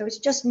 So it's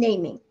just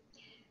naming.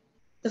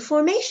 The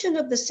formation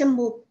of the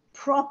symbol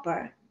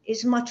proper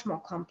is much more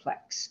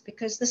complex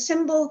because the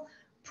symbol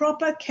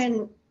proper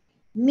can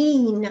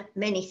mean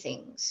many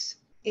things.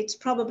 It's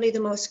probably the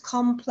most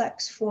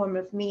complex form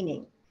of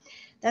meaning.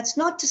 That's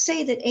not to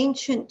say that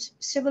ancient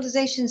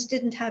civilizations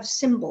didn't have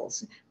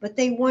symbols, but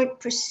they weren't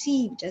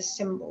perceived as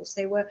symbols.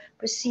 They were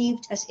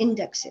perceived as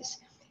indexes,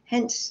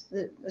 hence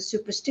the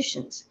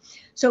superstitions.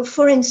 So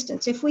for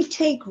instance, if we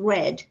take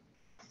red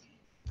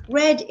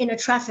in a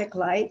traffic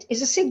light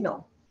is a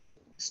signal,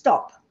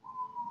 stop.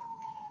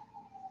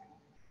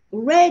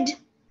 Red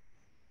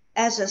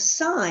as a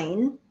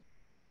sign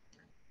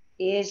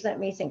is, let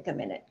me think a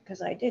minute,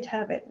 because I did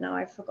have it, now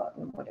I've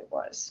forgotten what it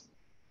was.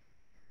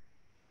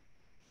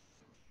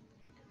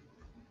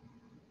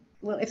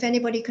 Well, if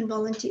anybody can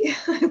volunteer.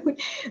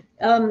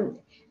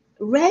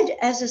 Red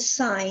as a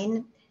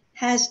sign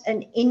has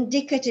an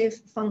indicative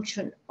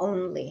function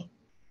only.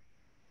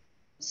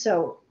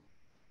 So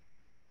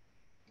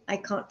I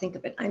can't think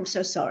of it, I'm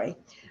so sorry.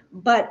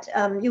 But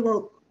you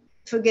will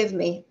forgive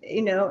me,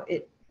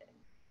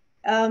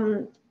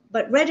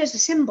 but red as a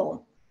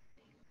symbol,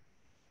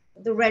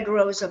 the red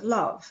rose of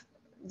love,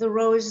 the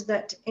rose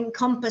that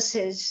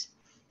encompasses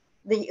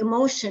the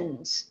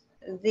emotions,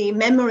 the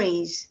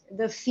memories,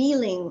 the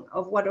feeling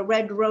of what a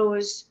red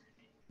rose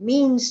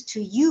means to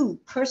you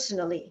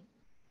personally,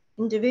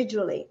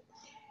 individually.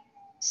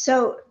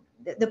 So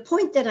the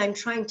point that I'm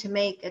trying to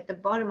make at the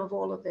bottom of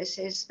all of this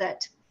is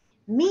that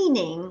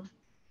meaning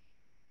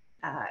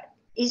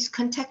is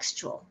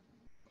contextual.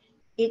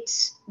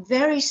 It's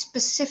very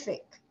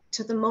specific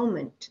to the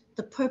moment,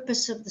 the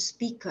purpose of the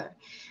speaker,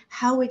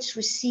 how it's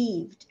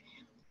received.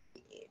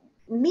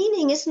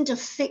 Meaning isn't a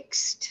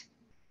fixed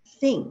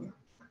thing.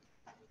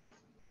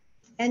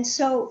 And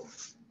so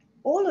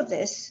all of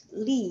this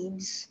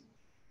leads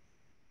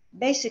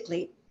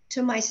basically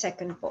to my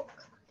second book.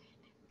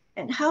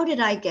 And how did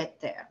I get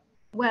there?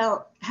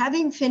 Well,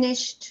 having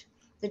finished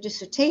the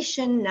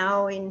dissertation,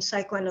 now in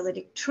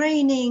psychoanalytic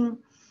training,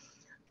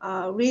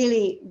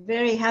 really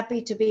very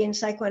happy to be in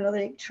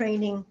psychoanalytic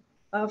training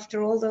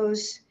after all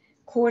those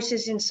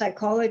courses in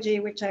psychology,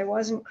 which I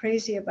wasn't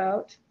crazy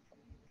about.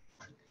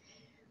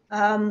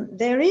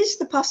 There is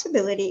the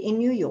possibility in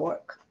New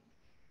York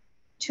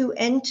to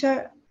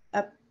enter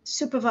a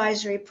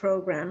supervisory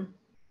program.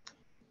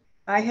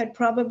 I had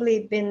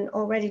probably been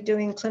already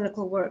doing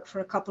clinical work for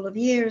a couple of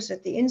years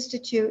at the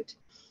Institute,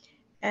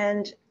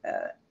 and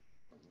the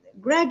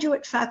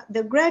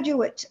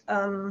graduate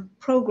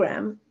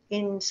program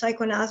in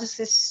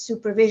psychoanalysis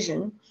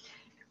supervision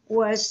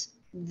was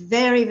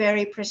very,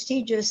 very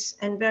prestigious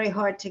and very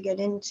hard to get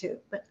into.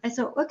 But I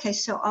thought, okay,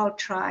 so I'll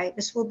try.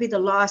 This will be the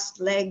last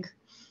leg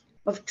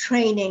of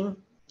training,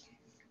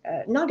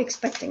 not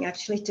expecting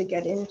actually to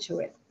get into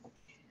it.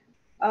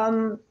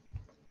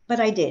 But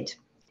I did.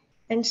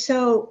 And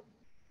so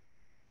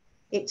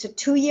it's a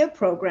 2-year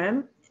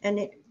program, and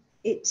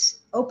it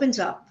opens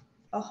up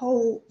a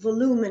whole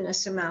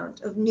voluminous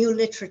amount of new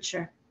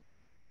literature,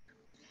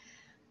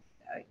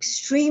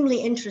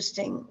 extremely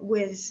interesting,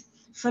 with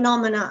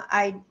phenomena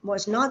I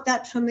was not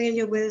that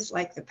familiar with,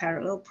 like the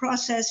parallel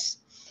process.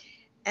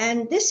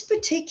 And this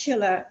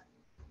particular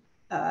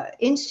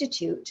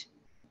institute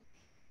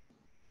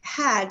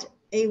had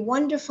a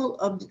wonderful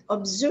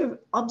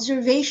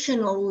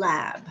observational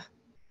lab.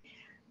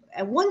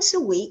 And once a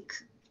week,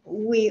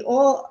 we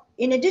all,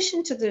 in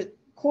addition to the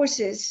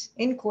courses,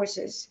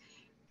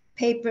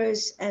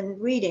 papers and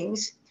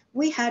readings,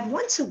 we had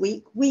once a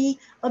week, we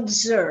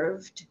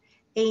observed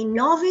a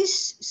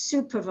novice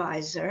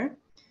supervisor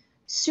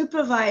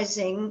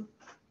supervising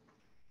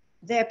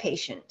their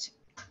patient.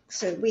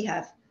 So we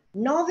have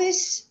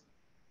novice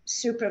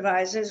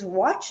supervisors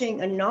watching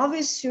a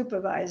novice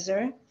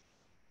supervisor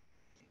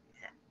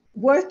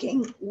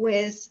working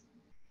with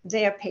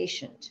their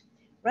patient,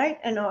 right?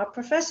 And our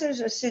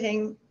professors are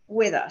sitting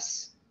with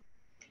us.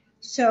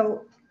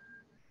 So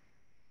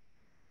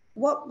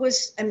what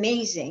was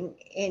amazing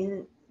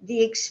in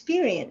the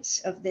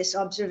experience of this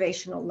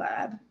observational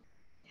lab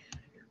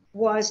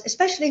was,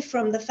 especially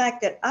from the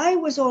fact that I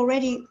was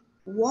already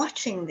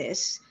watching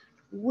this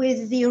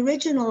with the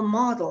original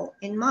model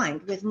in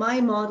mind, with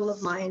my model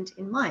of mind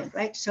in mind,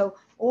 right? So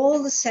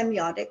all the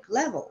semiotic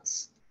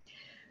levels.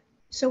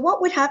 So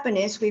what would happen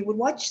is we would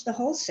watch the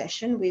whole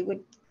session, we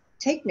would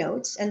take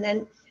notes, and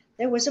then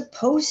there was a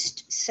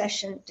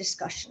post-session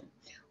discussion.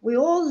 We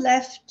all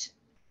left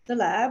the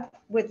lab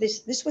with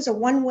this was a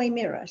one-way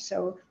mirror,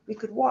 so we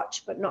could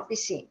watch but not be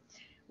seen.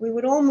 We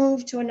would all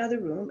move to another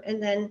room,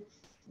 and then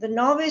the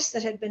novice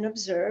that had been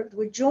observed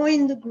would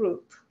join the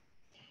group.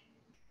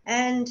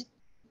 And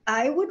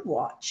I would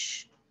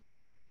watch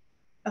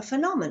a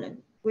phenomenon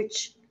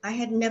which I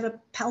had never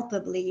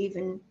palpably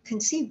even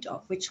conceived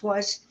of, which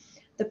was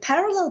the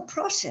parallel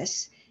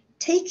process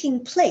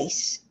taking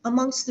place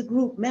amongst the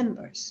group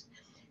members.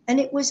 And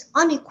it was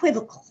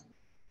unequivocal.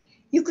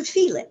 You could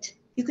feel it.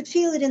 You could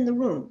feel it in the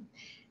room.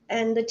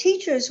 And the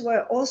teachers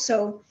were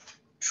also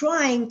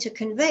trying to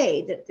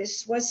convey that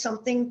this was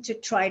something to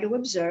try to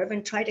observe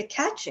and try to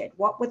catch it.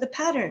 What were the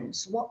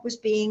patterns? What was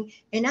being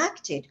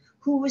enacted?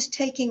 Who was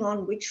taking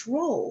on which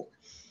role?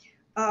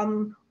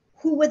 Who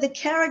were the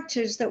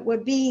characters that were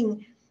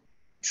being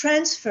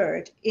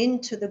transferred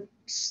into the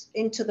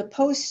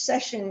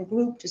post-session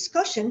group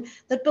discussion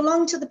that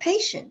belonged to the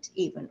patient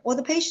even, or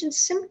the patient's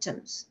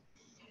symptoms?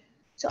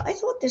 So I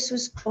thought this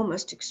was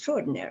almost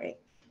extraordinary.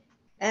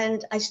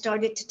 And I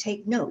started to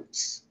take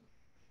notes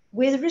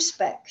with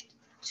respect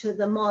to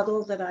the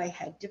model that I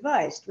had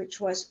devised,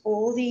 which was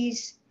all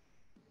these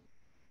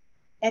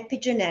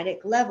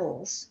epigenetic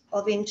levels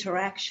of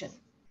interaction.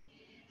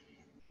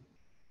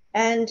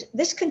 And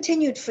this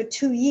continued for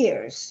 2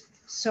 years.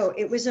 So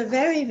it was a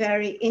very,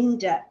 very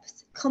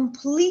in-depth,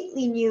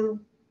 completely new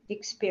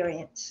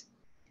experience,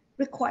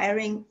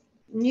 requiring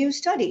new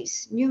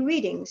studies, new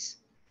readings,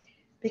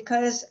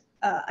 because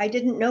I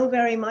didn't know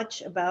very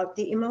much about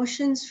the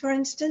emotions, for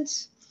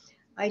instance.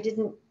 I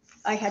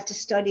had to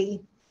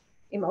study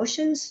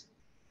emotions.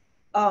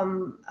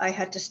 I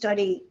had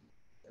to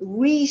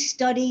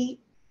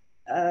re-study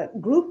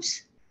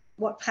groups,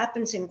 what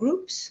happens in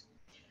groups,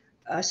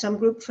 some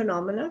group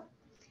phenomena.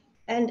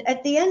 And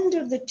at the end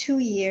of the 2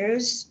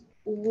 years,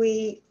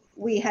 we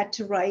had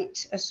to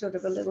write a sort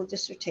of a little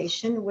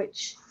dissertation,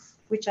 which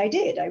I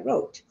did, I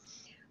wrote,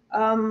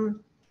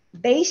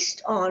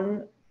 based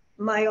on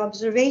my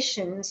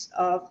observations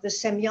of the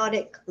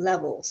semiotic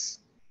levels.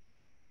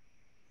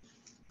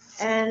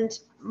 And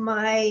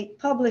my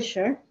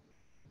publisher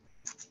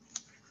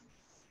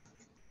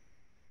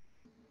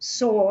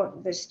saw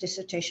this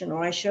dissertation,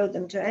 or I showed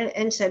them to,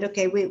 and said,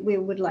 okay, we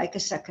would like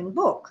a second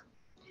book.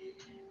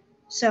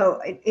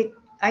 So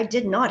I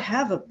did not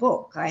have a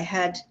book. I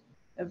had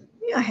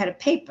a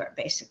paper,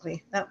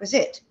 basically. That was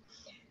it.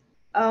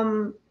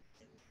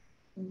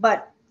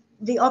 But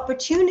the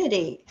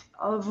opportunity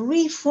of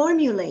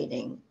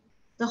reformulating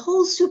the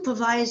whole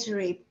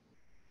supervisory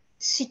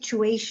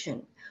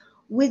situation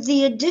with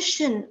the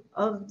addition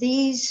of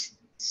these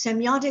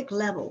semiotic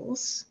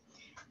levels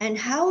and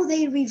how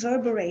they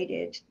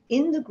reverberated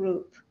in the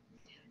group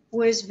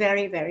was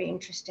very, very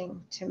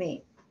interesting to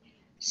me.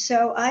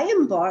 So I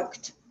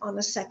embarked on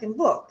a second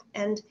book,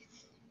 and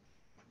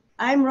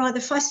I'm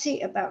rather fussy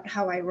about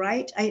how I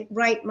write. I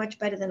write much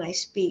better than I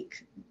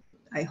speak,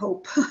 I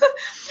hope.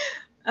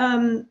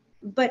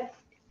 But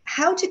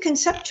how to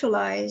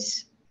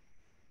conceptualize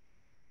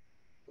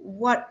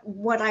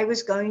what I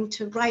was going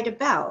to write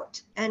about.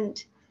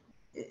 And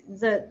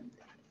the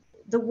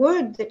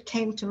word that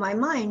came to my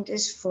mind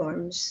is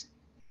forms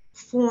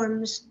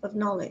of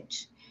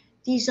knowledge.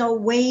 These are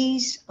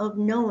ways of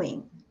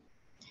knowing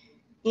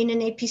in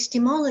an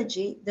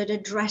epistemology that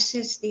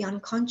addresses the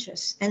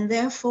unconscious, and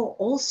therefore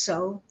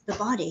also the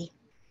body,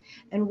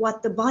 and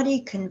what the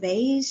body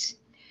conveys,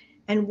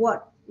 and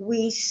what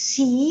we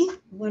see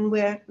when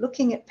we're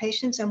looking at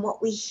patients, and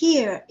what we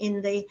hear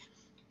in the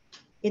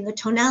in the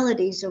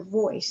tonalities of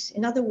voice.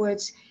 In other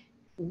words,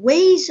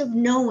 ways of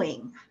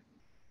knowing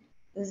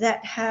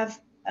that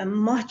have a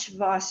much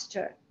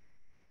vaster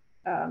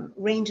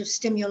range of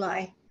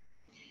stimuli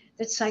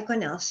that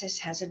psychoanalysis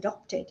has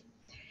adopted.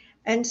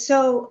 And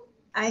so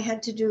I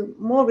had to do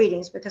more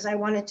readings because I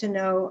wanted to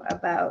know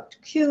about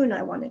Kuhn,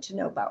 I wanted to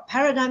know about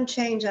paradigm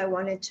change, I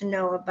wanted to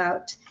know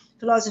about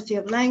philosophy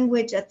of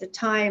language. At the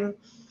time,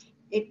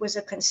 it was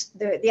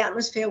the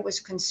atmosphere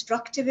was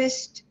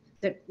constructivist,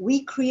 that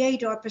we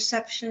create our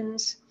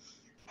perceptions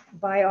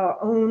by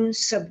our own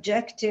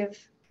subjective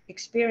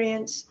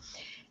experience.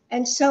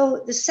 And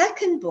so the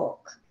second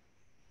book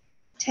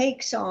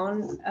takes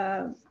on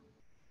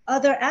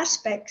other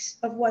aspects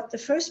of what the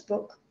first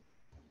book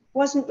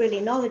wasn't really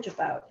knowledge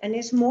about, and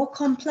is more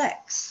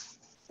complex.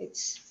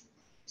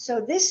 So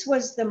this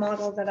was the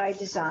model that I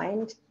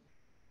designed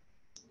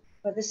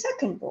for the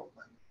second book.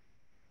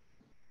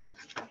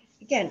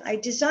 Again, I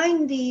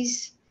designed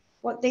these,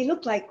 what they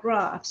look like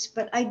graphs,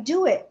 but I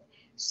do it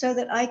so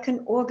that I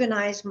can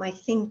organize my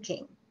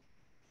thinking.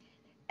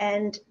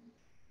 And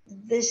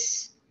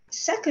this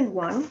second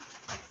one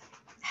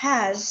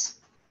has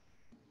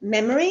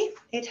memory.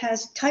 It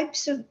has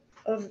types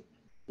of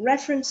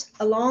reference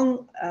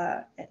along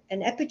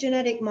an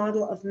epigenetic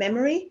model of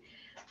memory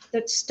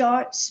that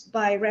starts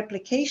by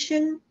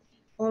replication,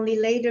 only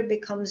later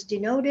becomes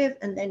denotive,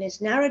 and then is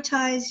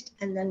narratized,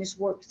 and then is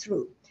worked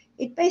through.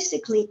 It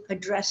basically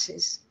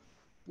addresses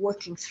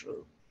working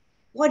through.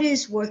 What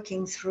is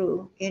working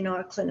through in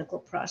our clinical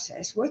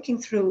process? Working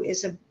through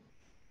is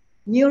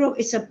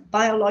it's a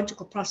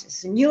biological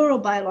process, a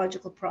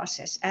neurobiological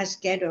process, as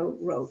Geddo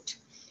wrote,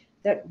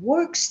 that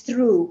works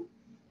through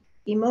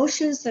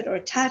emotions that are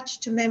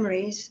attached to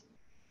memories,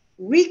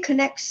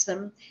 reconnects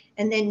them,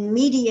 and then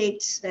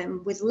mediates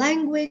them with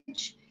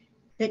language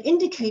that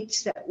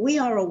indicates that we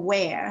are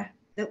aware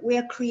that we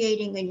are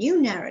creating a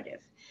new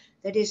narrative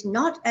that is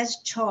not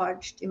as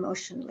charged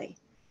emotionally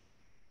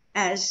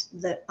as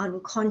the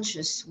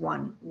unconscious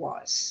one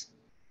was.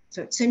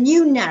 So it's a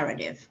new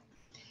narrative.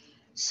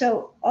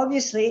 So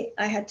obviously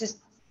I had to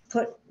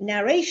put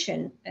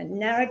narration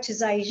and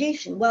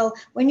narratization. Well,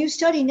 when you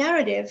study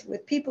narrative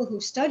with people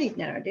who studied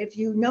narrative,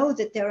 you know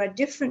that there are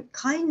different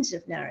kinds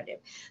of narrative,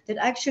 that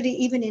actually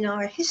even in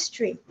our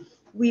history,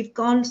 we've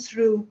gone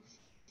through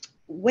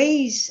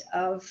ways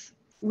of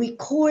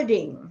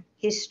recording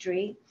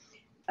history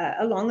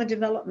along a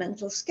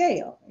developmental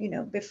scale. You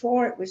know,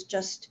 before it was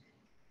just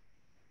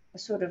a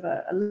sort of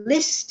a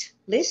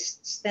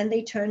lists, then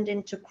they turned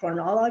into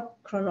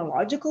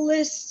chronological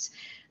lists,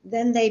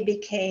 then they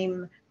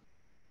became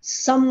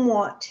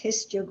somewhat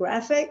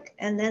historiographic,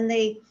 and then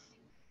they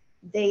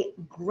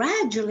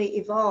gradually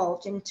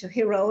evolved into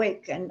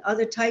heroic and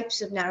other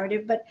types of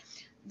narrative. But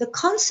the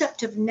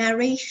concept of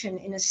narration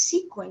in a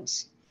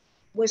sequence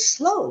was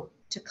slow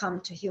to come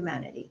to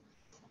humanity.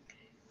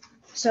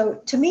 So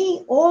to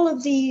me, all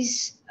of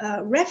these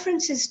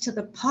references to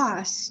the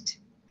past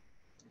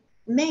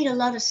made a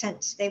lot of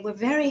sense. They were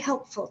very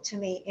helpful to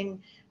me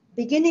in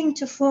beginning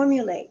to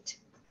formulate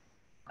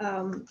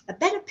a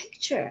better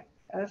picture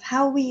of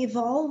how we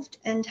evolved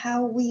and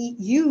how we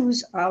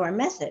use our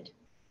method.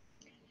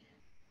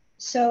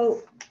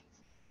 So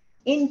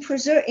in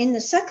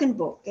the second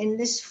book, in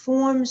this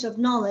Forms of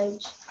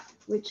Knowledge,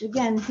 which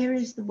again, here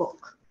is the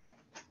book,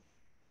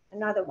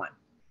 another one.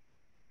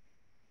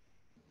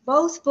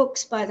 Both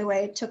books, by the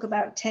way, took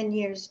about 10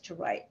 years to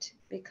write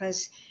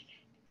because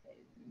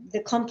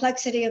the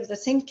complexity of the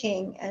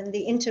thinking and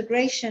the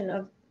integration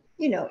of,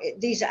 you know,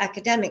 these are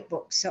academic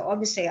books. So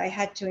obviously I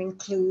had to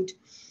include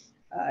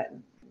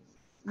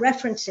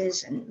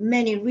references and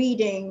many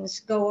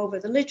readings, go over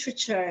the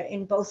literature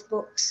in both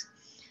books.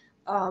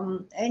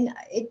 And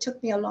it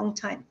took me a long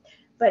time.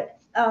 But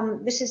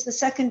this is the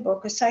second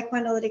book, A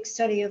Psychoanalytic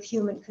Study of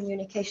Human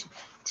Communication.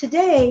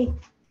 Today,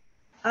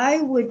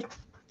 I would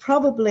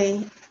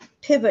probably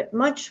pivot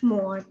much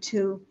more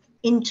to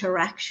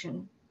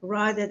interaction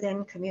rather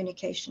than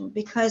communication,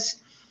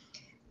 because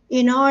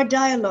in our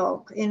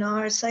dialogue, in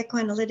our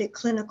psychoanalytic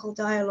clinical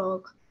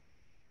dialogue,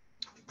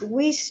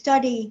 we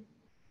study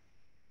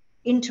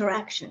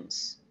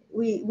interactions.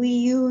 We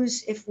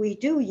use, if we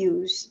do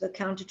use the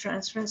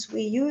countertransference,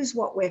 we use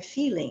what we're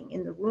feeling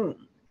in the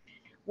room,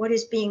 what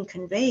is being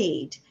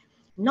conveyed,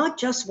 not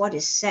just what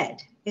is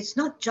said. It's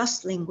not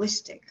just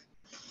linguistic.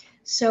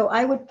 So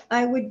I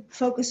would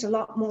focus a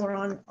lot more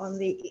on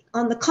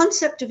the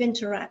concept of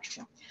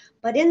interaction.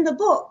 But in the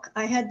book,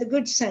 I had the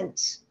good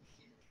sense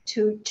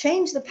to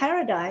change the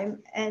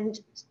paradigm and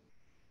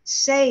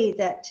say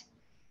that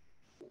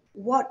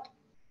what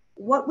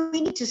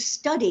we need to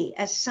study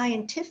as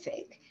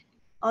scientific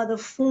are the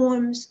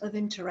forms of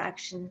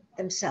interaction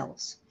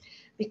themselves,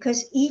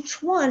 because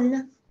each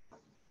one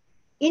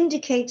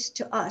indicates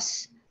to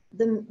us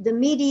the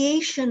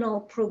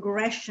mediational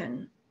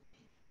progression.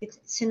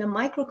 It's in a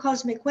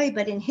microcosmic way,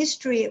 but in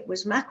history it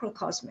was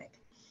macrocosmic,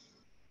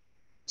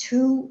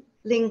 to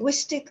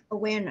linguistic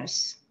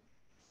awareness,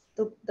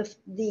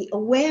 the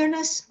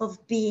awareness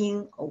of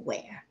being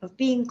aware, of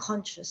being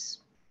conscious.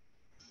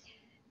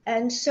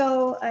 And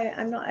so I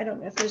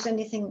don't know if there's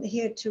anything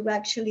here to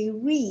actually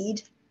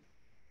read,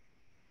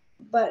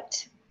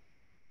 but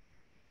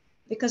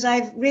because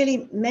I've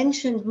really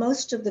mentioned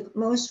most of the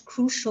most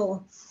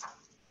crucial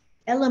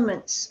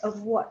elements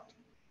of what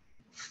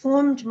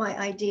formed my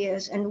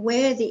ideas and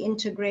where the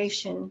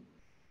integration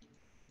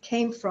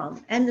came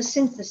from and the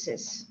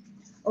synthesis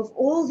of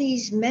all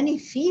these many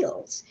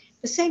fields.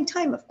 At the same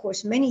time, of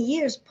course, many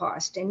years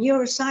passed and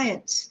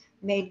neuroscience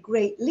made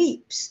great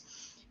leaps.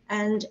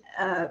 And,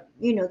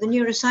 the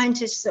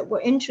neuroscientists that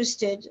were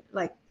interested,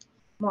 like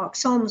Mark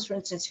Solms, for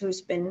instance,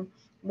 who's been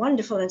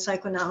wonderful in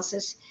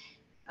psychoanalysis,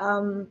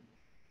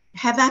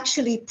 have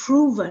actually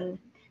proven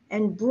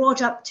and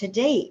brought up to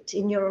date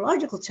in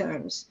neurological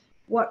terms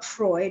what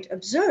Freud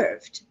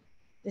observed,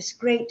 this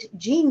great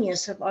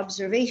genius of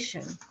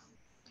observation.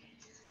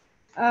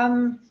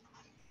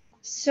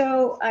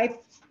 So I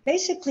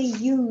basically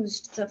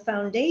used the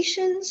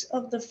foundations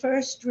of the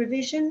first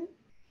revision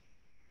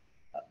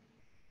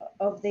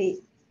of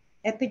the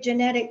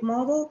epigenetic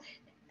model,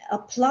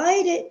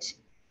 applied it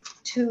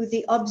to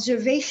the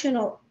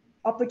observational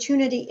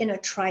opportunity in a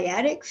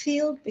triadic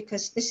field,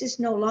 because this is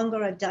no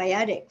longer a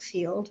dyadic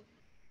field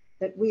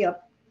that we are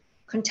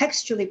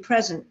contextually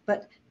present,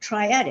 but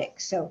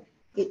triadic. So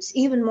it's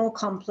even more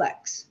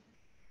complex.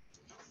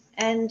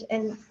 And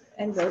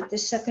wrote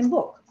this second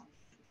book.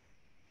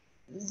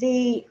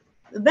 The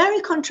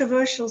very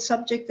controversial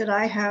subject that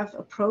I have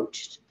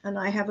approached, and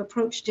I have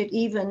approached it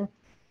even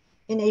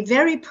in a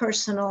very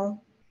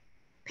personal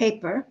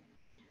paper,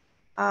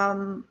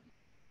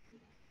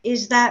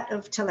 is that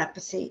of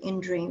telepathy in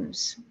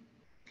dreams.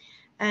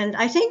 And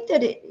I think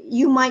that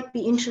you might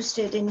be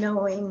interested in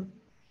knowing,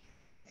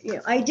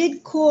 I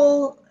did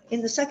call,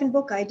 in the second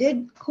book, I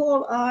did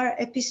call our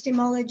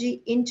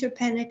epistemology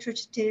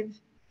interpenetrative,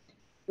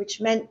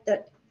 which meant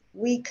that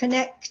we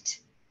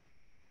connect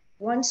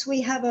once we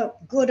have a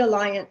good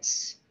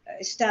alliance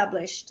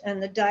established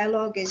and the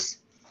dialogue is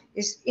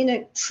in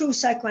a true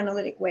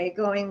psychoanalytic way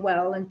going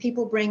well and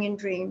people bring in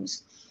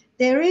dreams,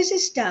 there is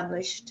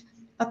established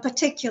a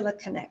particular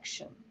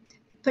connection,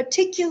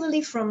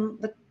 particularly from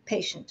the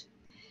patient.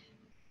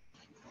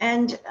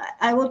 And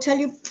I will tell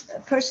you a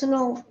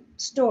personal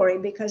story,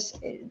 because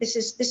this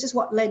is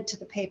what led to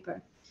the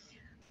paper.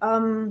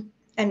 And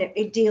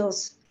it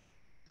deals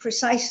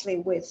precisely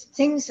with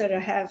things that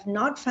have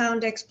not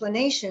found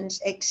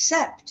explanations,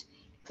 except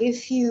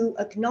if you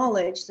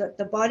acknowledge that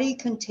the body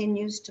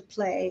continues to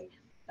play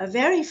a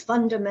very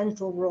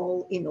fundamental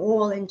role in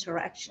all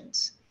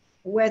interactions,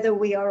 whether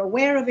we are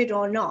aware of it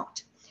or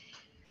not.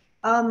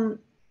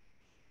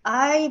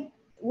 I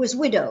was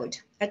widowed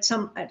at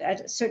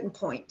a certain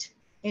point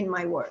in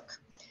my work.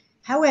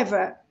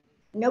 However,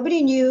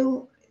 nobody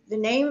knew the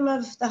name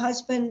of the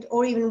husband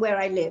or even where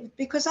I lived,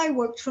 because I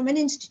worked from an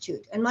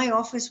institute and my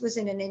office was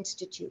in an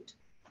institute.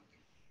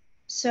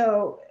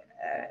 So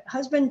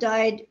husband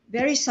died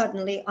very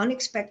suddenly,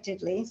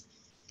 unexpectedly,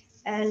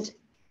 and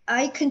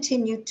I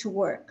continued to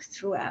work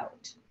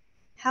throughout.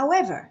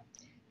 However,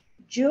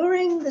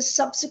 during the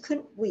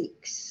subsequent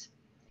weeks,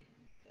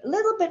 a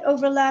little bit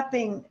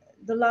overlapping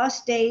the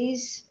last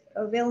days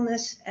of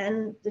illness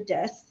and the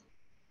death,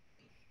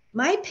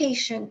 my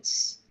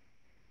patients,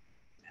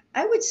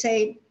 I would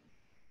say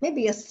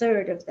maybe a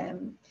third of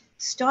them,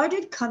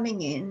 started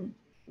coming in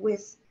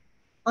with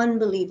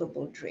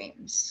unbelievable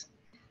dreams.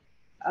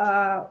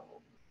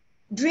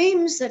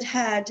 Dreams that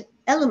had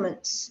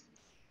elements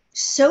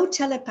so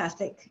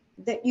telepathic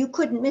that you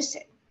couldn't miss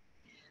it.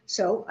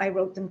 So I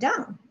wrote them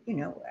down.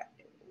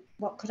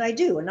 What could I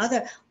do?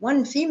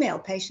 One female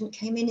patient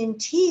came in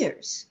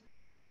tears,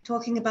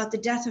 talking about the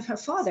death of her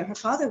father. Her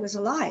father was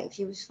alive,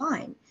 he was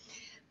fine.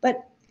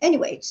 But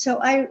anyway,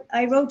 so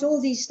I wrote all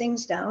these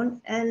things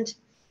down, and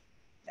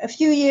a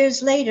few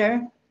years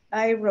later,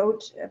 I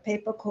wrote a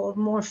paper called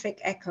Morphic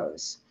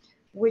Echoes,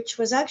 which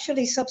was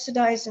actually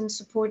subsidized and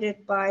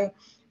supported by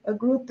a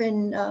group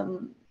in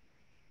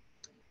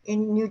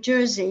New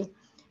Jersey,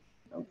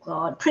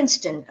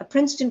 Princeton, a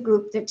Princeton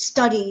group that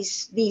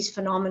studies these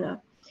phenomena.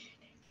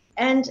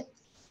 And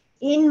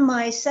in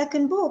my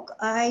second book,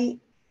 I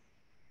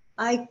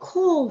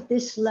called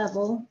this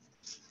level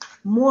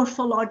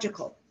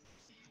morphological,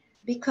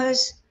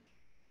 because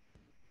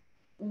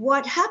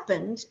what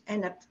happened,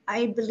 and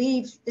I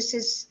believe this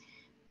is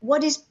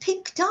what is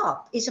picked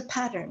up, is a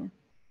pattern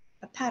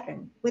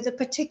with a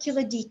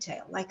particular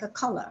detail, like a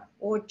color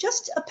or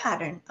just a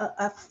pattern,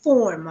 a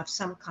form of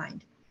some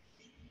kind,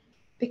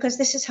 because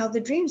this is how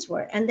the dreams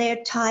were. And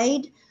they're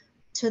tied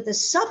to the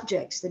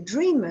subjects, the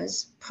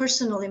dreamers'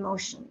 personal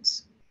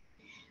emotions.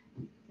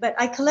 But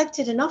I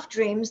collected enough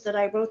dreams that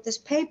I wrote this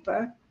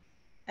paper.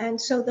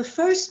 And so the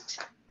first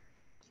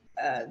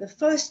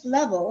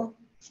level,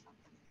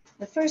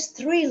 the first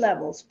three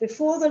levels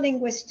before the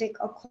linguistic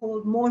are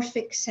called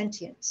morphic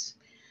sentience,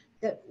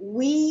 that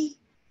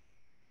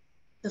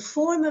the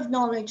form of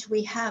knowledge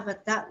we have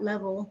at that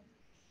level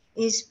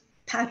is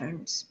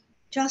patterns,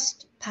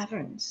 just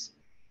patterns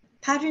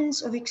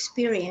of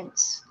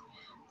experience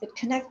that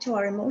connect to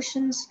our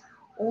emotions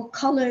or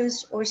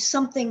colors or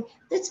something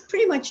that's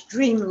pretty much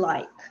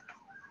dreamlike.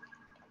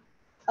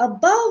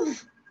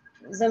 Above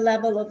the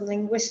level of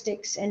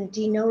linguistics and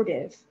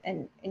denotive,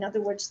 and in other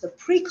words, the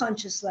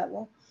preconscious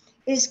level,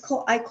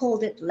 I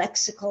called it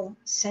lexical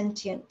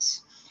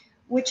sentience,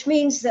 which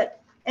means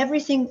that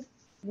everything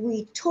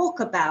we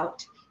talk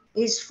about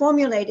is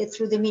formulated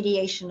through the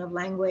mediation of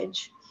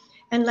language,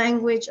 and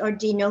language are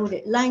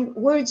denoted.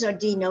 Words are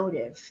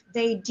denotive.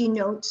 They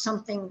denote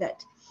something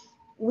that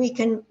we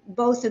can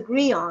both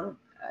agree on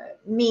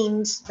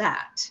means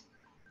that.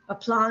 A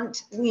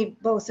plant, we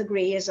both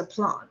agree, is a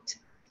plant.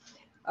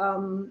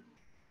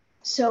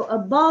 So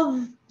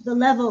above the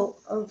level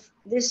of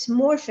this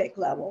morphic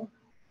level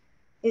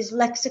is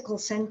lexical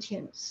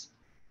sentience.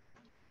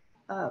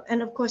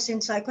 And of course, in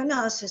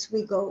psychoanalysis,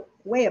 we go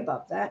way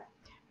above that.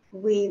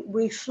 We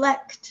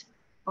reflect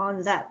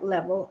on that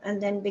level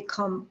and then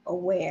become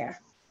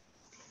aware.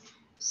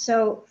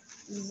 So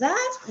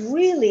that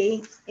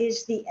really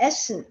is the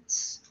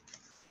essence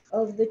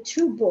of the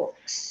two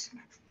books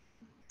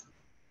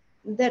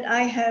that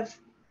I have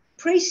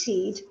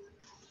preceded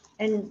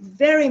and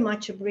very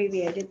much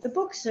abbreviated. The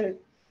books are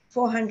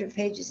 400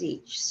 pages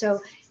each. So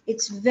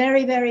it's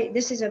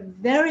this is a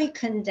very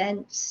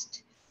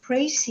condensed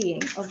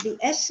précis of the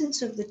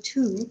essence of the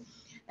two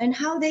and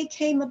how they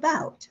came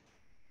about.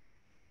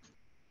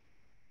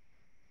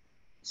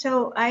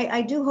 So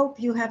I do hope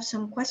you have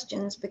some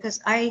questions,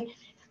 because I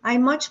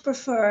much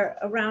prefer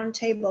a round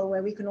table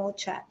where we can all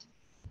chat.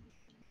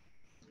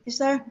 Is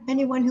there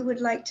anyone who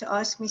would like to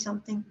ask me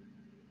something?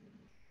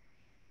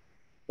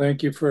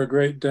 Thank you for a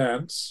great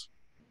dance.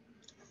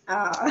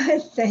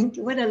 Thank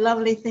you. What a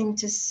lovely thing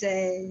to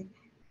say.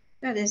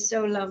 That is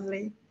so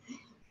lovely.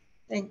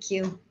 Thank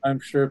you. I'm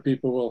sure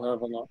people will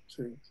have a lot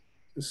to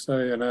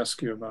say and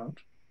ask you about.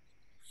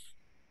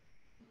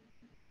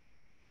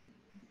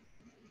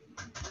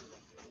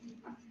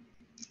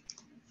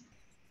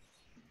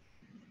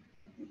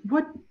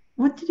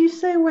 What did you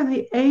say were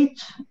the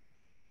eight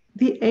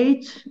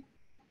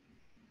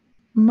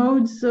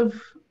modes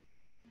of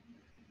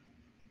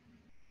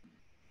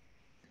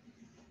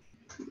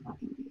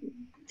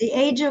the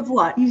age of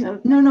what?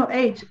 No,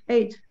 eight.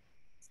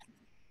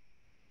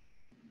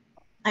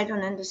 I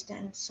don't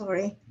understand,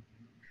 sorry.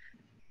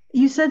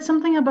 You said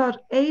something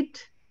about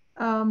eight.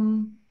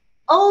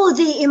 Oh,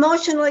 the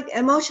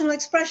emotional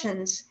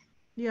expressions.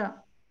 Yeah.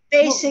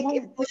 Basic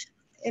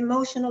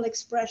emotional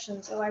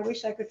expressions. Oh, I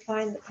wish I could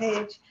find the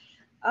page.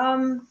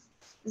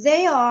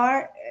 They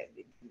are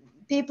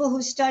people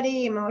who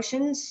study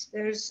emotions.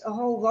 There's a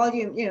whole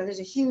volume, there's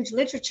a huge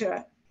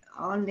literature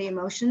on the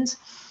emotions.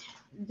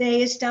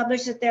 They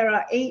establish that there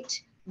are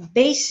 8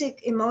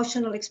 basic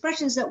emotional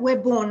expressions that we're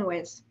born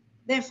with.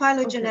 They're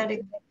phylogenetic.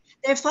 Okay.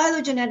 They're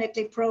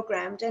phylogenetically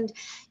programmed, and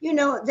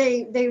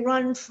they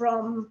run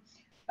from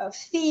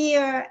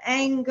fear,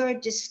 anger,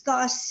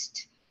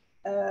 disgust,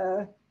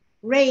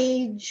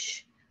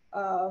 rage,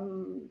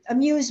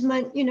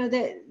 amusement.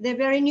 They're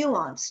very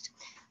nuanced.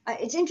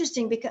 It's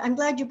interesting, because I'm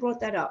glad you brought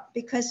that up,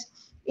 because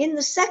in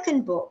the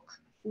second book,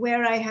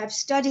 where I have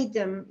studied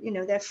them,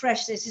 they're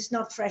fresh. This is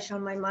not fresh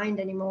on my mind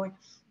anymore.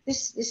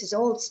 This is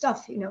old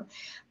stuff,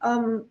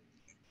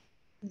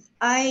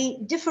 I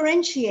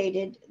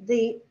differentiated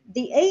the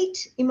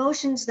 8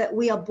 emotions that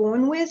we are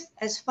born with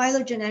as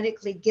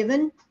phylogenetically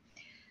given.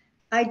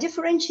 I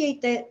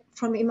differentiate that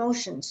from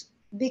emotions,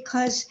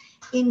 because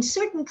in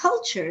certain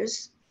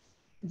cultures,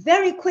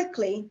 very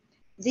quickly,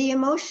 the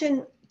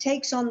emotion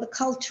takes on the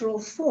cultural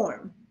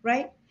form,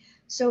 right?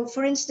 So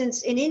for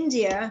instance, in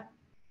India,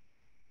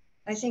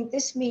 I think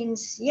this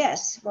means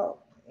yes.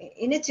 Well,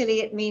 in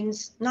Italy, it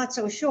means not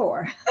so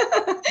sure,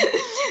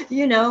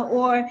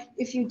 or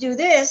if you do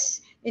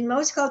this, in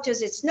most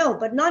cultures, it's no,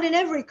 but not in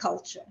every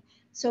culture.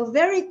 So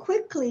very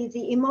quickly,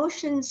 the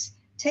emotions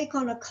take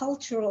on a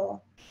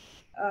cultural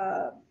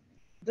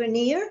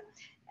veneer,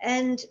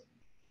 and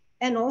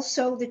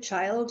also the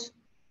child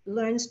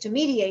learns to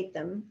mediate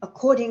them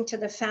according to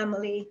the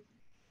family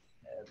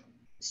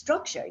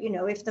structure.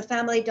 If the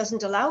family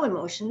doesn't allow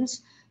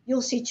emotions,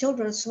 you'll see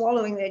children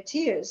swallowing their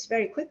tears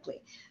very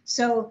quickly.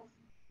 So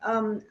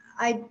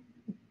I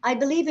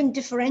believe in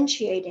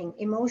differentiating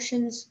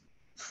emotions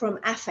from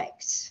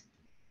affects.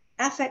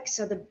 Affects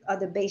are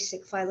the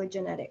basic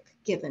phylogenetic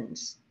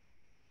givens.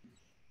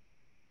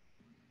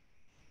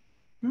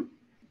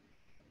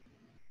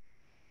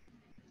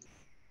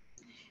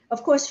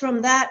 Of course,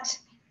 from that,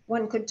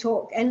 one could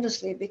talk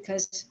endlessly,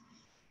 because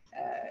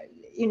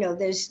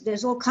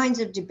there's all kinds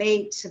of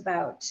debates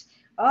about,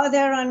 are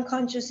there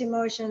unconscious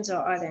emotions or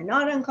are there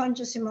not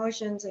unconscious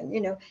emotions? And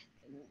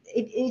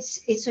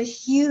it's a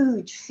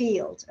huge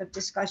field of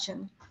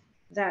discussion,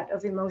 that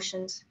of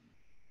emotions.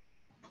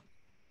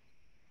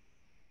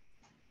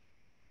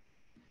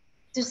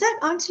 Does that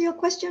answer your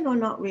question or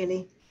not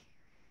really?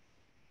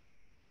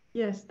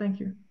 Yes, thank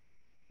you.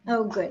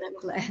 Oh, good, I'm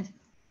glad.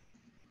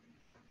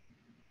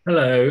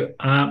 Hello,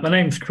 my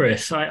name's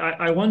Chris.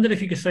 I wondered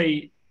if you could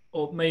say,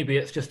 or maybe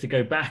it's just to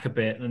go back a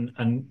bit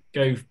and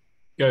go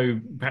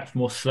perhaps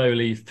more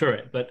slowly through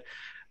it, but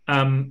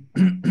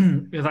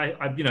because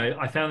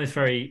I found this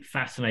very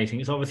fascinating.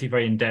 It's obviously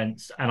very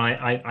intense, and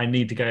I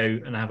need to go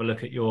and have a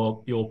look at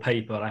your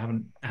paper. I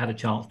haven't had a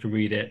chance to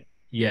read it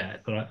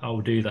yet, but I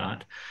will do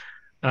that.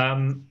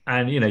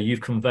 And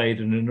you've conveyed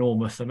an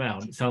enormous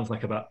amount. It sounds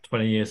like about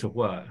 20 years of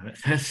work.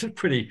 That's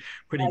pretty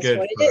That's good.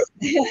 what it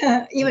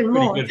is. Even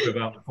more. Pretty good for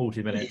about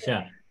 40 minutes,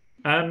 yeah.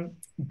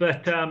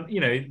 But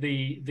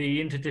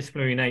the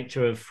interdisciplinary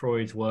nature of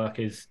Freud's work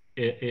is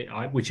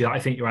which I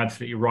think you're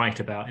absolutely right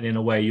about, and in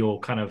a way you're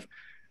kind of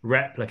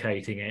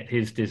replicating it.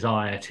 His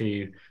desire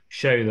to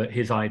show that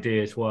his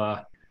ideas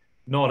were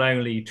not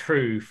only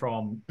true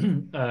from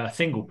a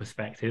single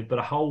perspective, but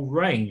a whole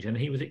range, and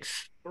he was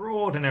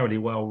extraordinarily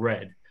well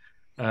read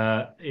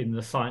in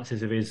the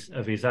sciences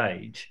of his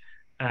age,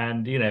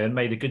 and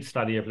made a good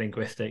study of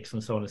linguistics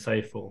and so on and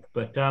so forth.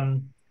 But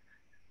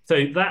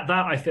so that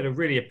I sort of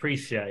really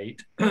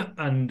appreciate,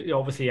 and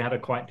obviously he had a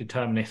quite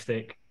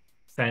deterministic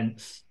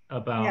sense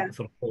about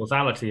sort of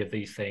causality of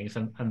these things,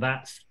 and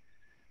that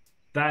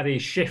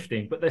is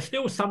shifting. But there's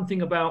still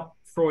something about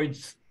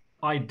Freud's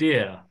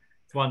idea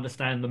to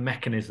understand the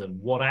mechanism,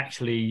 what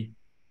actually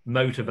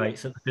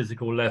motivates at the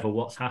physical level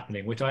what's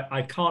happening, which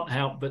I can't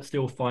help but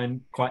still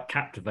find quite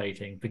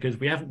captivating, because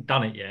we haven't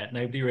done it yet.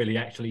 Nobody really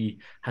actually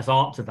has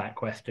answered that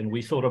question.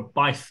 We sort of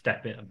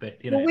bystep it a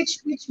bit, Well, which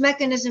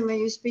mechanism are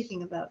you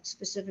speaking about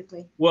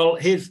specifically? Well,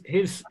 his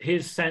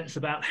sense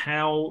about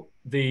how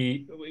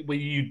were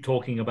you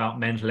talking about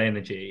mental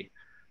energy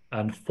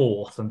and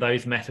force and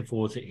those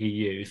metaphors that he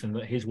used, and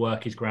that his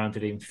work is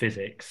grounded in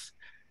physics,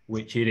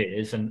 which it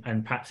is,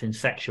 and perhaps in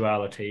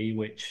sexuality,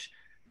 which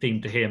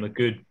seemed to him a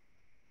good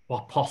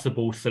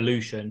possible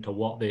solution to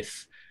what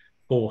this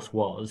force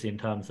was in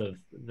terms of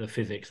the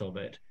physics of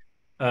it.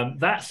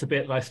 That's the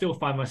bit that I still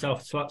find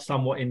myself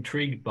somewhat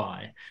intrigued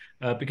by,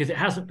 because it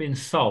hasn't been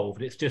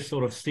solved. It's just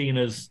sort of seen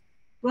as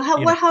what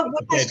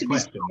has to be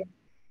solved?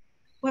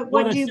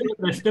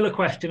 There's still a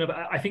question of,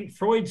 I think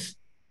Freud's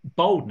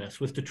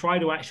boldness was to try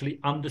to actually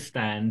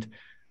understand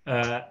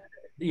that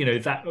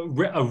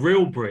a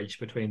real bridge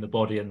between the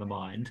body and the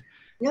mind.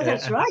 Yeah,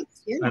 that's right.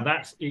 And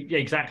that's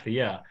exactly,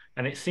 yeah.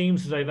 And it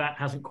seems as though that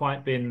hasn't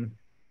quite been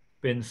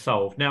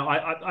solved. Now,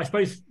 I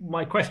suppose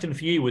my question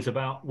for you was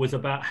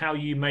about how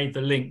you made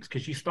the links,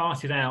 because you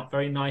started out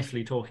very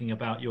nicely talking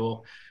about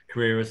your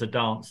career as a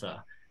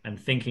dancer and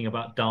thinking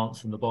about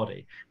dance and the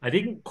body. I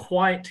didn't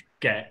quite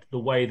get the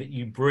way that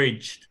you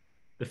bridged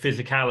the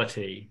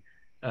physicality,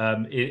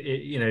 and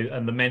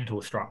the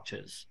mental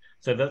structures.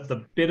 So that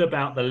the bit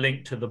about the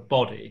link to the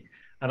body.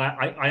 And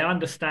I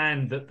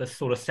understand that the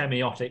sort of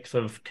semiotics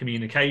of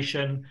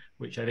communication,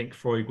 which I think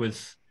Freud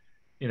was,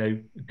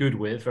 good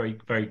with, very,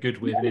 very good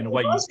with. And in a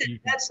way, that's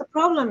the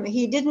problem.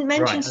 He didn't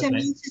mention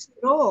semiotics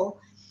at all,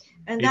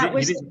 and that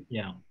was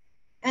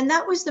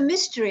the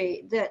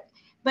mystery.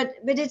 But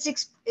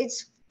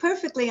it's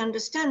perfectly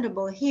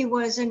understandable. He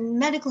was a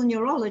medical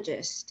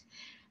neurologist,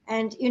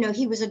 and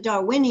he was a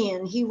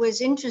Darwinian. He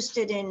was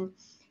interested in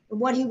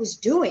what he was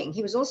doing.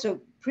 He was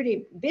also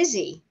pretty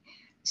busy.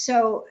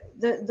 So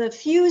the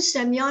few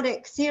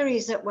semiotic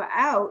theories that were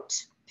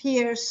out,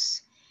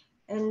 Pierce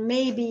and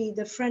maybe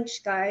the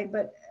French guy,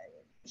 but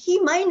he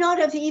might not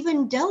have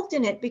even dealt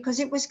in it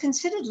because it was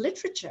considered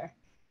literature.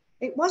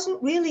 It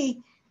wasn't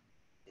really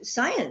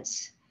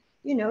science.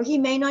 He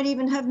may not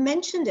even have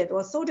mentioned it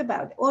or thought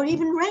about it or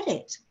even read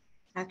it,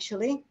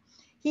 actually.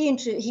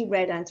 He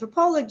read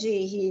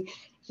anthropology.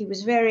 He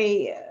was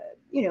very,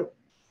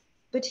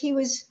 but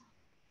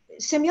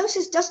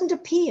semiosis doesn't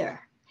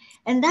appear.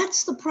 And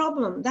that's the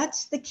problem.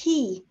 That's the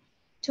key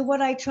to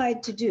what I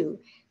tried to do.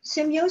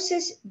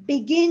 Semiosis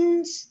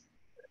begins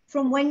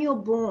from when you're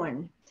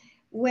born,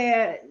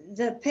 where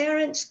the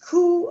parents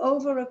coo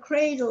over a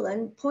cradle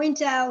and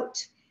point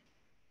out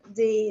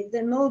the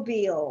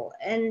mobile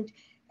and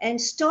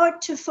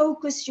start to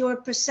focus your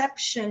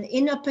perception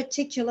in a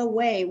particular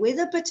way with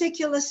a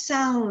particular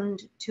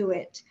sound to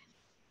it.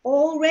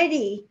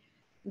 Already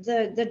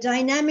the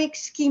dynamic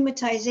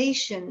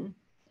schematization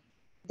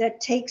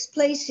that takes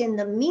place in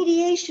the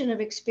mediation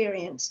of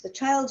experience.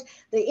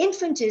 The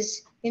infant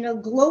is in a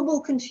global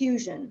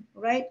confusion,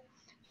 right?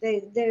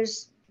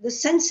 The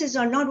senses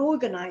are not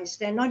organized.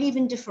 They're not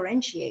even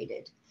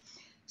differentiated.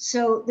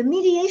 So the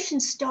mediation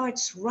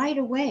starts right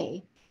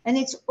away, and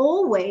it's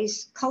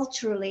always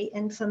culturally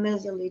and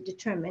familiarly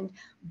determined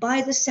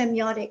by the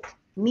semiotic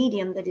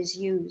medium that is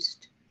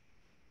used.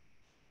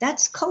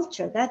 That's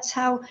culture. That's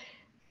how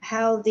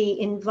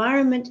the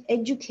environment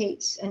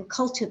educates and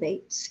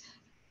cultivates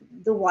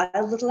the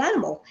wild little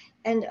animal.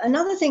 And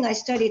another thing I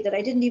studied that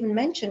I didn't even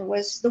mention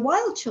was the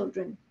wild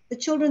children, the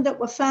children that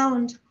were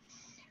found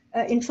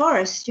in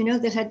forests,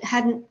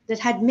 that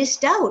had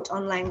missed out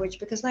on language,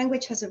 because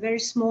language has a very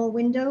small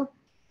window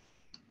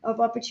of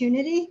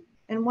opportunity.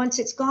 And once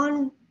it's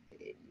gone,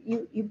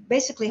 you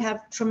basically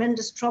have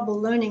tremendous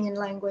trouble learning in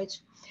language.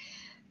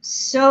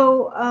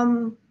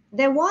 So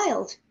they're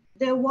wild.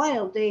 They're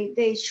wild.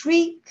 They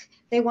shriek.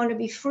 They want to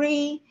be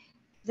free.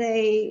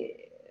 That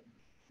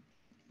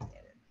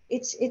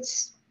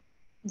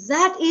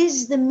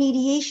is the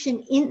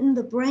mediation in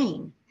the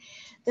brain.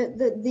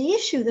 the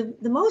issue,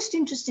 the most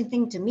interesting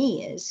thing to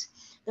me is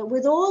that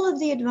with all of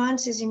the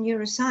advances in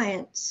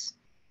neuroscience,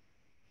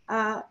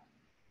 I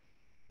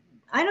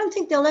don't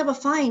think they'll ever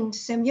find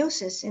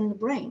semiosis in the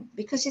brain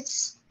because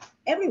it's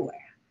everywhere.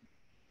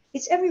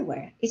 It's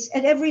everywhere. It's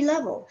at every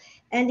level.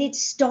 And it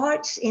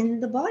starts in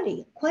the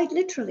body, quite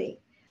literally.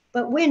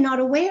 But we're not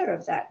aware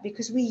of that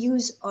because we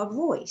use our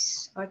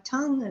voice, our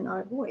tongue and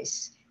our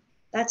voice.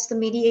 That's the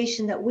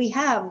mediation that we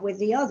have with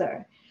the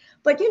other.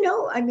 But, you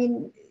know, I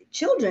mean,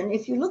 children,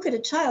 if you look at a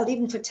child,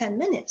 even for 10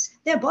 minutes,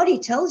 their body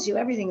tells you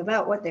everything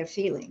about what they're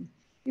feeling.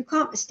 You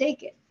can't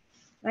mistake it,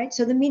 right?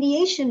 So the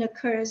mediation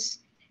occurs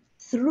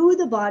through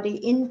the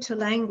body into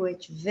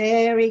language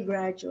very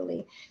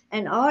gradually.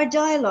 And our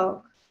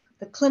dialogue,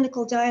 the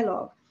clinical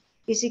dialogue,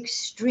 is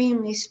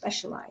extremely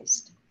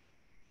specialized.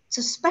 It's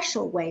a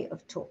special way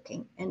of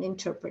talking and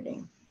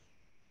interpreting.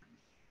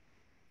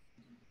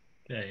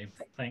 Okay,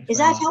 thanks. Is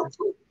that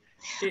helpful?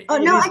 Oh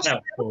no, actually,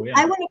 helpful, yeah.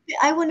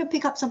 I want to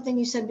pick up something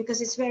you said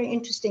because it's very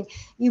interesting.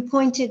 You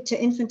pointed to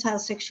infantile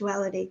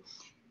sexuality.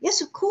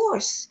 Yes, of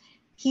course.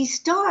 He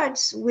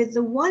starts with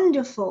the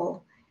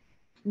wonderful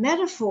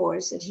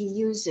metaphors that he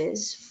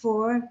uses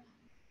for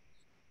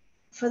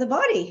the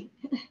body,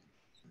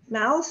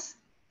 mouth,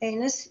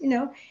 anus, you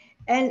know,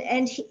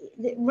 and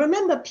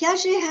remember,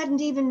 Piaget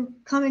hadn't even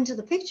come into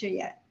the picture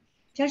yet.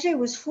 Piaget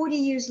was 40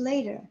 years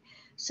later.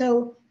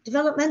 So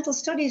developmental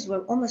studies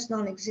were almost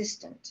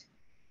non-existent.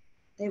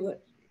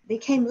 They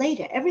came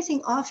later,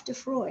 everything after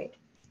Freud.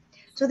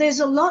 So there's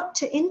a lot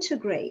to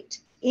integrate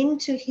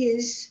into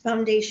his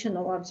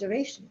foundational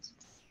observations.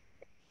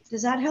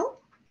 Does that help?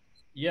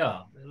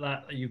 Yeah,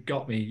 you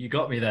got me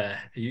there.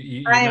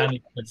 You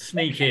managed to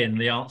sneak in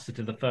the answer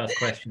to the first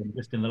question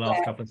just in the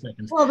last couple of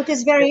seconds. Well,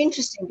 because it's very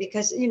interesting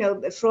because, you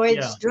know,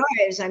 Freud's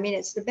drives, I mean,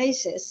 it's the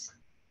basis.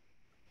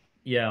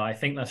 Yeah, I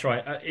think that's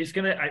right.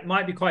 It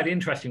might be quite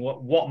interesting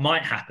what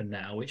might happen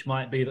now, which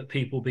might be that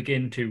people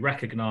begin to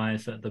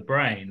recognize that the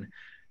brain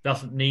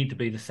doesn't need to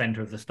be the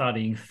center of the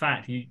study. In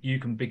fact, you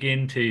can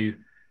begin to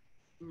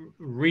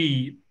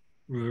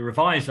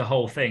revise the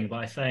whole thing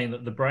by saying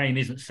that the brain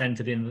isn't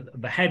centered in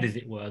the head, as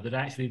it were, that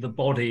actually the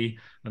body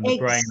and the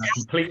brain are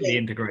completely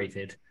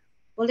integrated.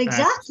 Well,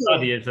 exactly.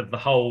 Studies of the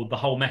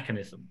whole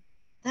mechanism.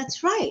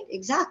 That's right,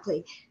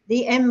 exactly.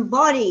 The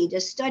embodied,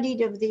 a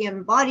study of the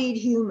embodied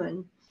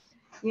human.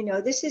 You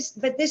know, this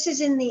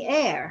is in the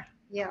air.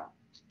 Yeah.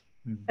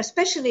 Mm-hmm.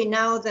 Especially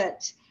now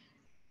that,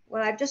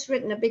 well, I've just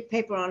written a big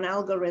paper on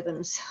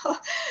algorithms.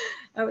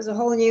 That was a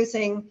whole new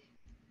thing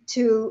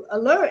to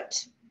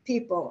alert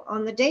people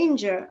on the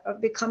danger of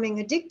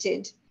becoming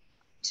addicted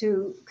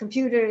to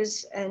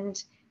computers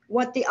and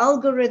what the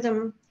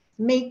algorithm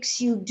makes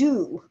you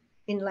do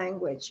in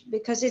language,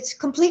 because it's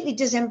completely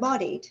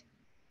disembodied.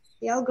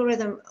 The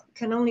algorithm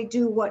can only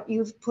do what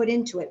you've put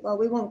into it. Well,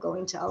 we won't go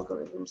into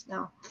algorithms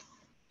now.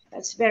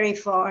 That's very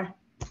far,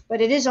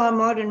 but it is our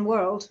modern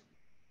world.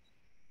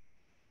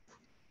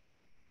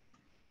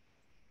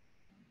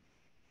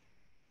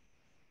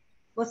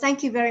 Well,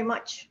 thank you very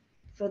much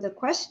for the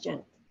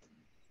question.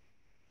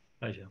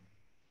 Pleasure.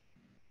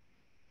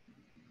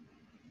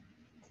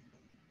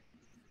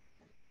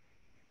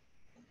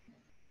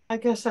 I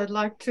guess I'd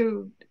like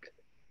to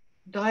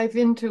dive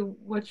into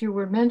what you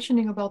were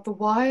mentioning about the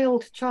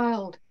wild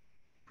child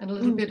and a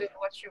little bit of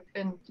what you've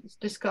been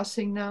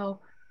discussing now.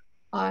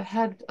 I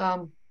had,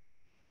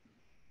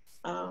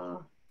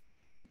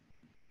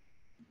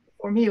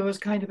 for me, it was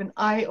kind of an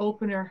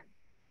eye-opener.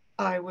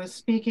 I was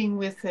speaking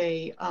with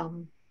a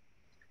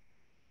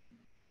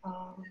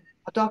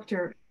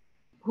doctor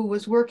who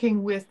was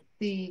working with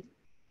the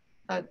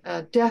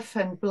deaf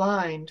and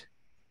blind,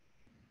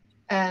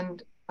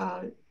 and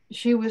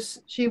she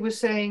was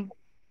saying,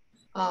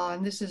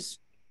 and this is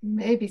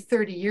maybe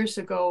 30 years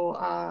ago,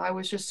 I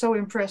was just so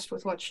impressed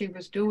with what she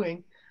was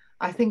doing.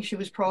 I think she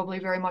was probably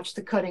very much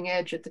the cutting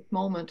edge at the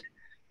moment.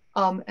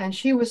 And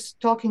she was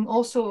talking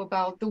also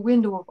about the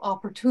window of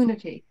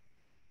opportunity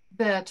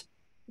that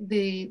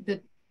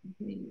the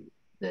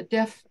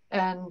deaf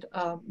and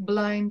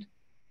blind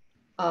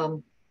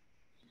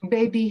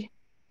baby,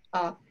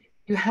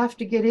 you have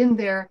to get in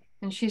there.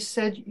 And she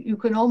said, you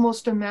can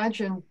almost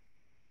imagine,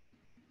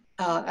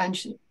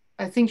 and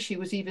I think she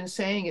was even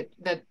saying it,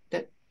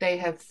 that they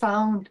have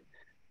found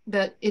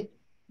that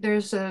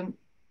there's a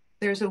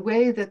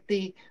way that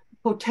the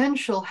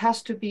potential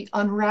has to be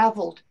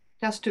unraveled,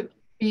 has to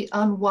be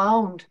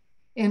unwound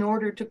in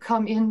order to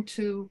come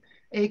into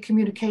a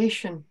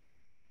communication.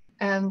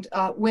 And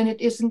when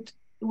it isn't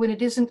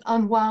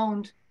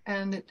unwound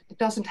and it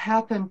doesn't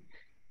happen,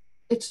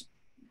 it's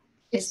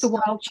the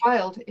wild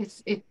child.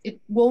 It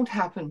won't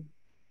happen.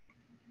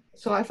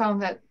 So I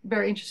found that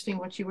very interesting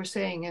what you were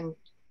saying and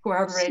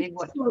corroborating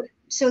what.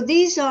 So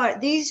these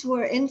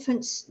were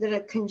infants that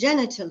are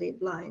congenitally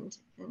blind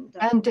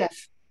and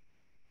deaf.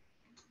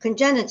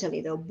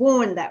 Congenitally, though,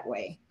 born that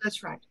way.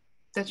 That's right.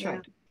 That's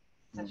right.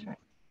 That's right.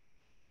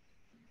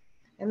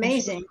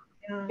 Amazing.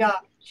 Yeah,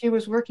 she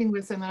was working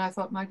with them, and I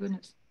thought, my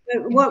goodness.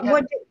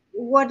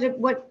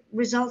 What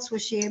results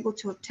was she able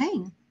to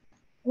obtain?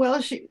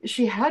 Well,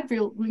 she had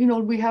real,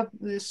 we have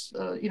this,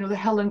 the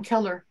Helen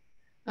Keller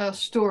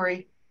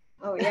story.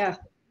 Oh yeah.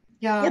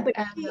 Yeah, Yeah, but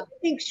and I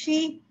think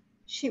she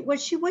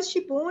was she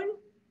born? I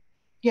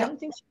yeah, don't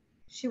think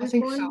she I was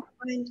think born so.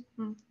 blind,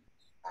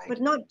 Right.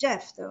 but not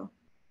deaf though.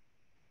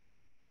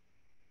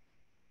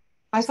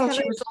 I Is thought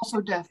Keller? she was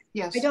also deaf. I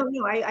Yes. don't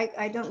know.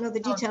 I don't know the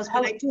No, details,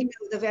 but I do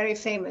know the very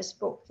famous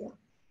book. Yeah.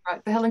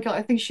 right. The Helen Keller.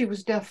 I think she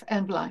was deaf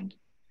and blind.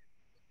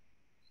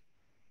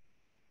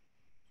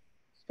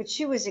 But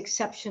she was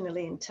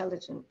exceptionally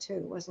intelligent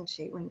too, wasn't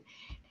she?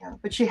 Yeah,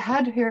 but she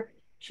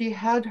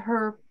had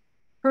her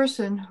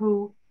person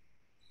who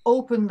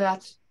opened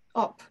that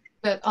up,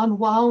 that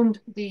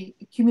unwound the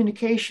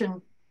communication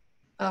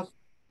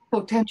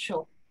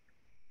potential.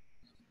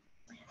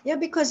 Yeah,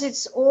 because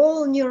it's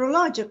all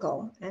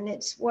neurological, and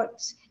it's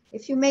what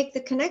if you make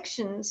the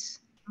connections,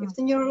 if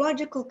the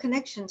neurological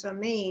connections are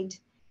made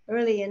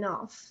early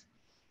enough,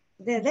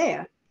 they're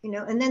there,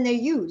 and then they're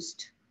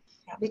used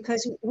Yeah.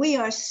 because we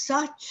are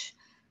such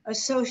a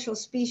social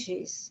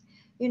species.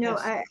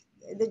 Yes.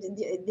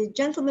 The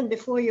gentleman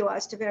before you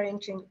asked a very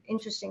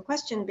interesting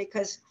question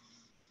because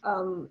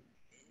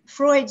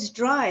Freud's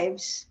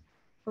drives,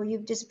 oh,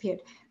 you've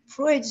disappeared.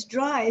 Freud's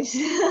drives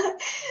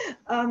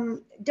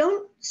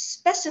don't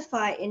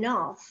specify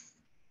enough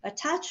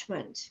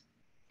attachment,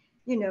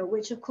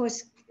 which of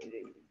course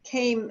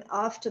came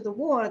after the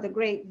war. The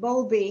great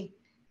Bowlby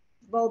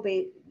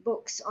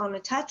books on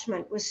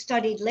attachment was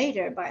studied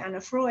later by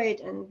Anna Freud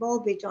and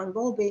John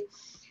Bowlby.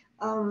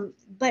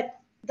 But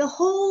the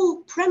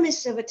whole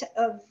premise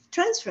of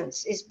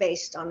transference is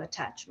based on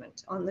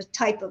attachment, on the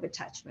type of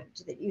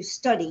attachment that you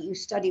study. You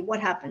study what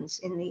happens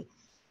in the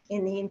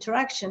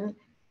interaction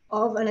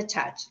of an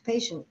attached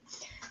patient.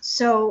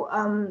 So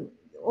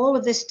all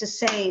of this to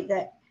say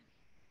that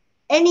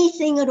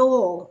anything at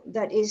all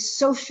that is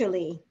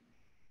socially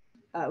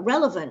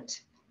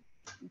relevant,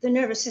 the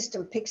nervous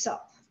system picks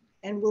up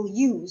and will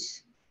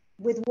use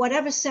with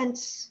whatever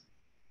sense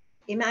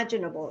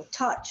imaginable,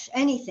 touch,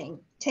 anything,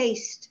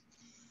 taste,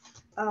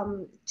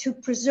 to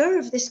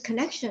preserve this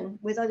connection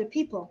with other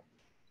people.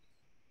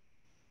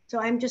 So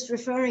I'm just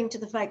referring to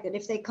the fact that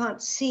if they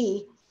can't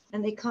see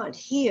and they can't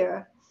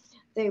hear,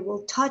 they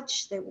will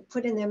touch, they will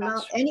put in their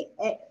mouth,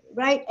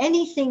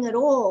 anything at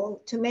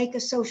all to make a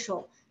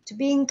social, to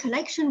be in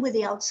connection with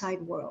the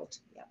outside world.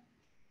 Yeah.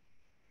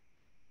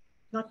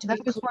 Not to That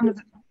be was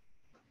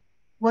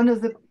one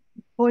of the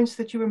points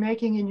that you were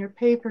making in your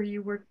paper.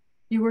 You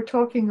were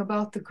talking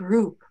about the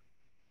group.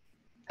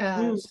 So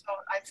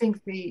I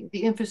think the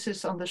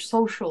emphasis on the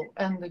social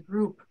and the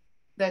group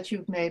that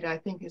you've made, I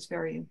think, is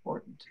very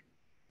important.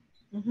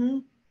 Mm-hmm.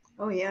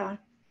 Oh yeah.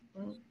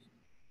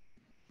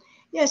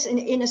 Yes,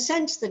 in a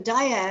sense, the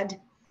dyad,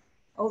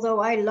 although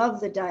I love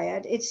the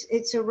dyad,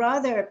 it's a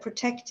rather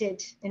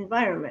protected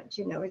environment.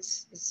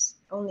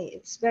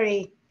 It's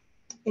very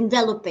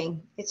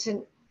enveloping. It's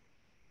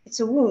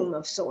a womb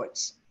of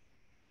sorts.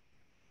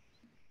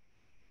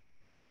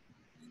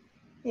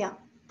 Yeah.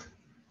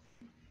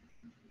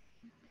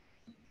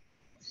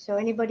 So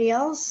anybody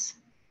else?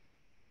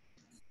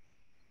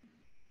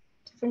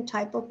 Different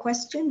type of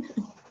question?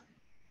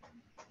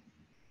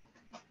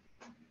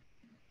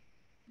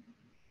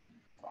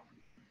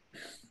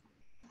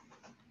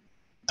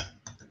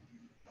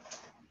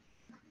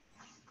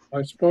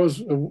 I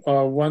suppose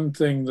one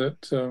thing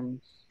that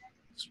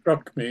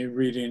struck me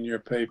reading your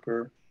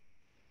paper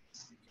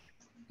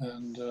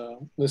and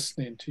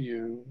listening to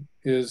you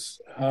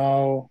is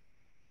how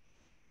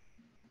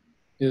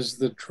is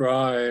the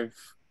drive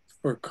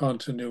for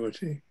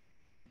continuity.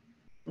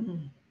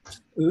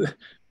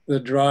 The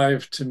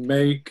drive to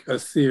make a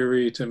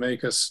theory, to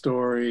make a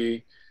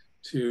story,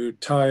 to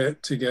tie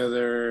it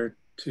together,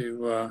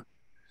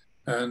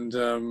 and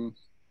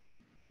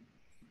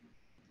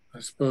I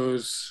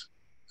suppose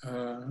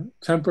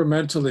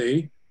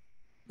temperamentally,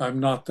 I'm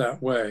not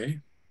that way.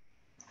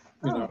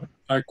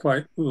 I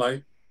quite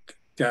like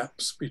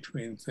gaps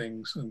between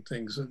things and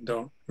things that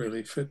don't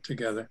really fit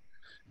together.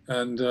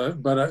 And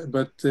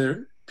but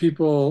there,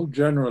 people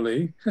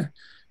generally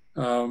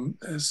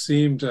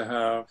seem to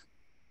have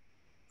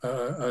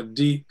a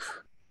deep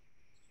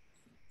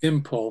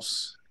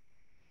impulse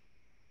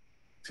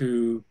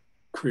to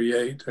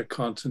create a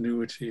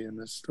continuity in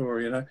the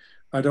story. And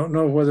I don't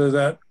know whether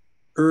that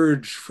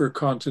urge for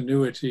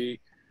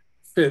continuity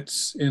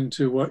fits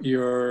into what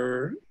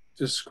you're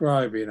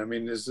describing. I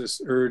mean, is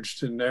this urge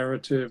to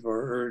narrative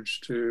or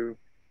urge to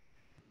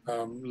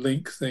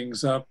link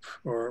things up,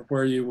 or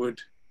where you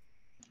would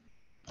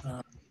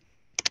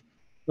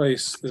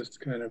place this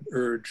kind of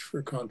urge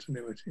for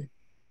continuity?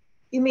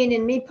 You mean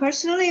in me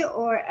personally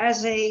or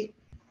as a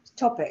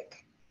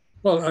topic?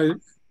 Well,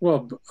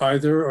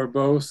 either or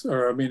both,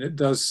 or I mean, it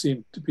does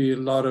seem to be a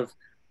lot of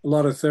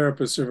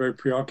therapists are very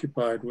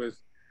preoccupied with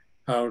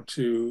how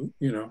to,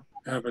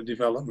 have a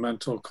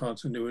developmental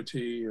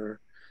continuity or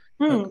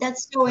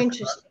That's so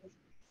interesting.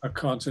 a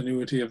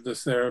continuity of the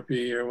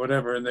therapy or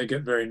whatever, and they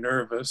get very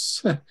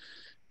nervous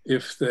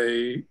if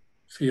they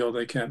feel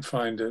they can't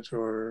find it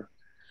or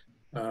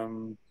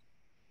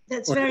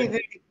That's Or very,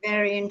 very,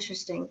 very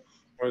interesting.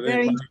 or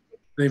Very,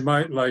 they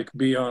might like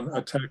be on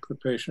attack the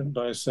patient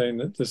by saying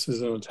that this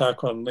is an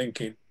attack on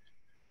linking,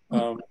 you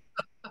know,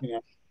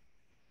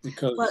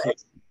 because well,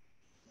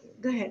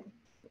 go ahead.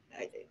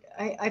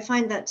 I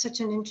find that such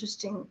an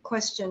interesting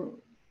question.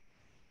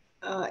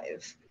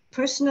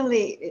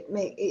 Personally,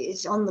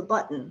 it's on the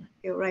button.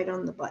 You're right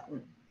on the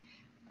button.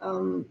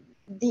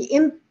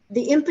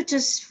 The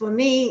impetus for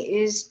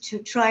me is to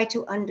try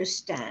to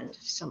understand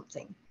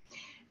something.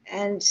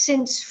 And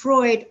since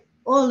Freud,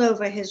 all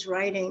over his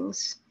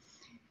writings,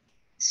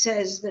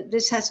 says that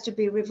this has to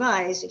be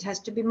revised, it has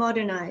to be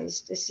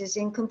modernized, this is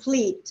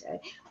incomplete.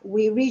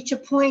 We reach a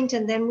point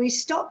and then we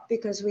stop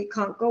because we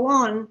can't go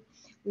on.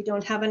 We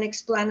don't have an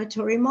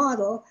explanatory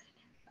model.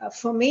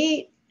 For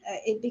me,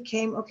 it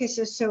became, okay,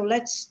 so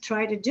let's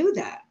try to do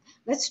that.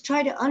 Let's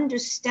try to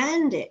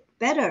understand it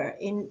better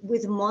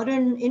with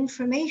modern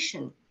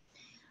information.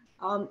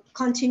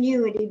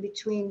 Continuity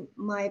between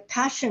my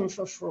passion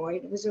for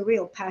Freud, it was a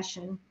real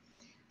passion,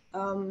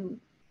 and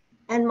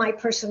my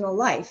personal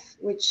life,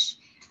 which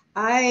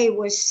I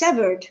was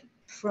severed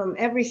from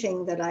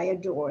everything that I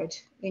adored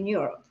in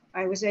Europe.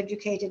 I was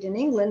educated in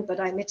England, but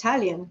I'm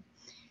Italian.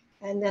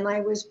 And then I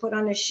was put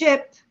on a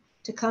ship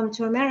to come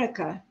to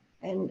America.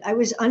 And I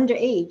was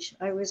underage.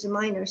 I was a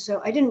minor,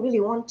 so I didn't really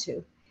want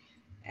to.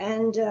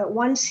 And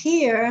once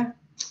here,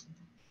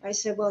 I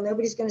said, well,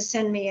 nobody's going to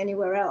send me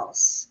anywhere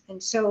else.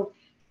 And so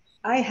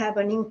I have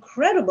an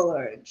incredible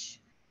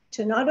urge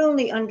to not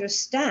only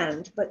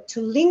understand, but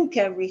to link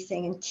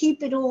everything and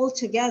keep it all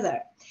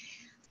together.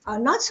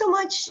 Not so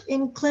much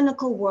in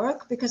clinical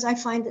work, because I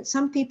find that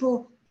some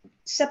people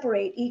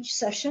separate each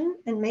session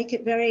and make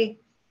it very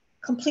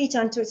complete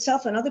unto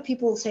itself. And other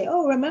people will say,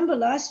 oh, remember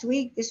last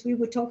week, we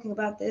were talking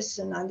about this,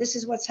 and this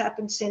is what's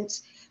happened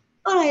since.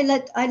 Oh,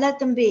 I let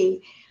them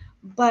be.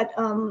 But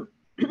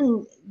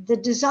the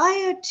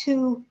desire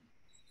to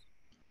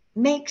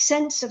make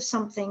sense of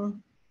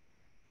something,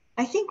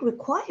 I think,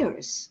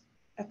 requires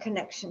a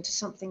connection to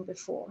something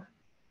before,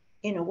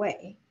 in a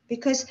way.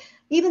 Because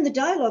even the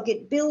dialogue,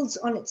 it builds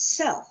on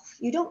itself.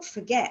 You don't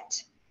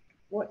forget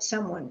what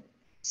someone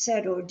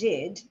said or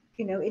did.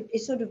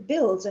 It sort of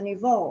builds and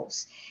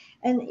evolves.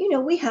 And,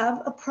 we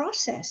have a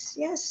process.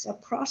 Yes, a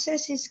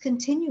process is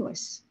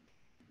continuous.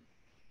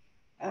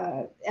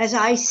 As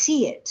I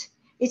see it,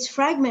 it's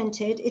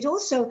fragmented. It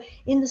also,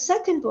 in the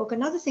second book,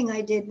 another thing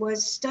I did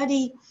was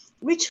study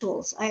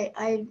rituals. I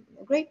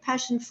a great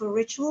passion for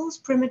rituals,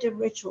 primitive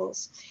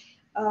rituals.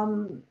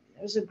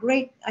 There's a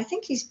great, I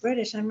think he's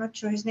British, I'm not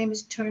sure, his name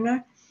is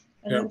Turner.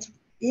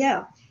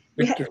 Yeah.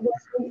 Victor.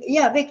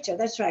 Victor,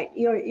 that's right.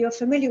 You're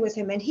familiar with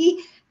him, and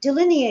he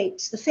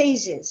delineates the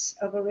phases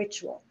of a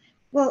ritual.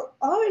 Well,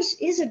 ours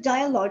is a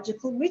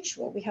dialogical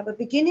ritual. We have a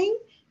beginning,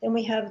 then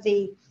we have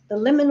the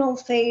liminal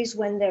phase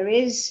when there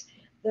is,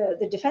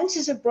 the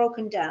defenses are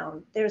broken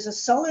down. There's a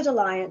solid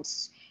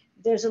alliance,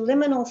 there's a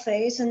liminal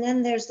phase, and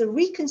then there's the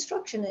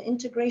reconstruction and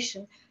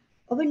integration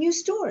of a new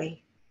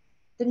story,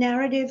 the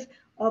narrative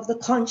of the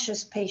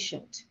conscious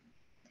patient.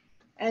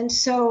 And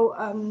so,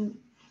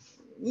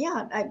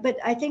 but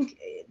I think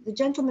the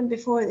gentleman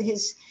before,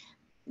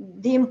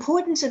 the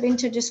importance of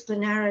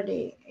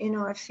interdisciplinarity in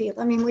our field.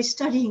 I mean, we're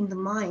studying the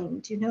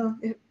mind,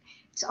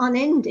 it's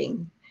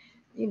unending.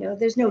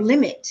 There's no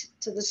limit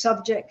to the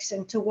subjects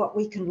and to what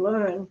we can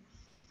learn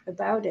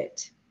about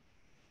it.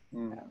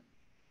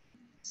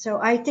 So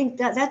I think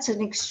that's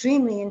an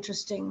extremely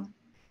interesting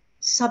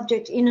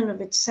subject in and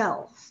of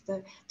itself,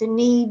 the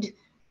need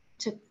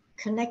to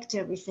connect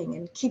everything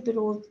and keep it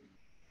all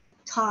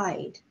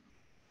tied.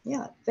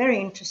 Yeah, very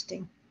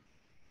interesting.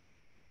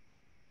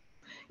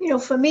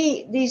 For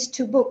me, these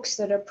two books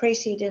that are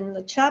preceded in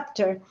the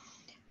chapter,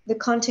 the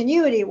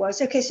continuity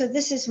was, okay, so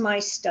this is my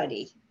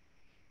study.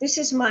 This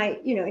is my,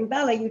 in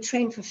ballet, you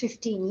train for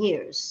 15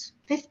 years.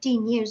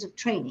 15 years of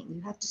training.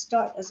 You have to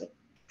start as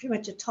pretty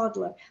much a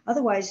toddler.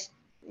 Otherwise,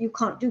 you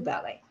can't do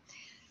ballet.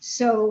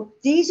 So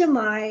these are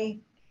my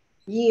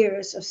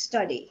years of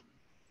study.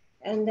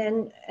 And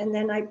then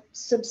I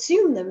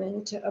subsume them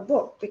into a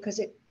book because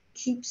it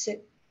keeps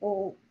it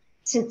all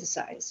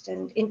synthesized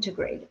and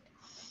integrated.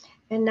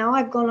 And now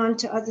I've gone on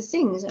to other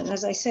things. And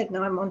as I said,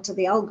 now I'm onto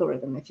the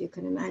algorithm, if you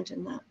can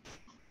imagine that.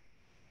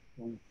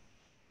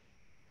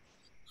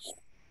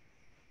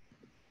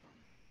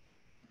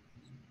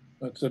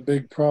 That's a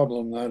big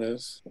problem, that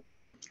is.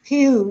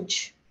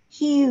 Huge,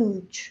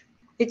 huge.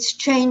 It's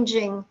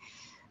changing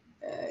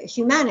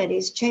humanity.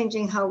 It's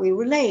changing how we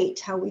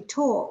relate, how we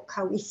talk,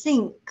 how we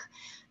think.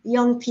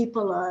 Young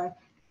people are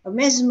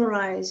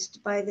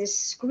mesmerized by this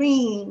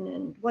screen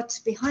and what's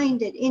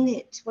behind it, in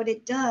it, what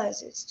it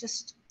does.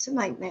 It's a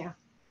nightmare.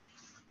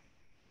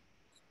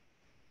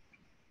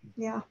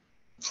 Yeah,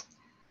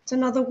 it's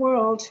another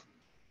world.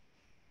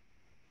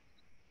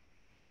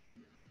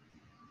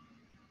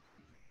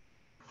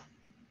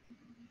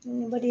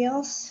 Anybody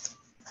else?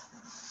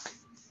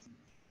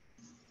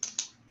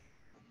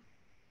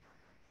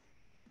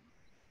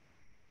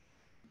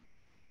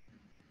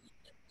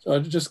 So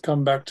I'd just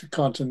come back to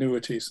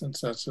continuity,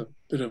 since that's a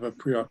bit of a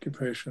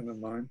preoccupation of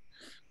mine.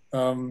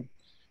 that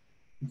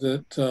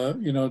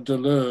you know,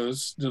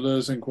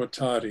 Deleuze and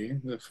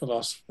Guattari, the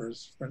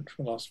philosophers, French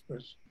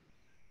philosophers,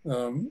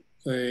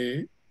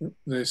 they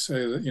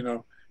say that, you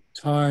know,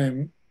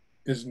 time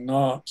is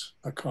not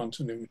a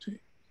continuity.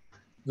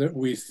 That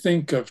we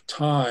think of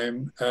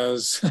time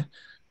as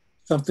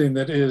something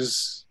that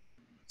is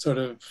sort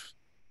of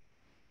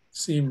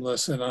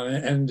seamless and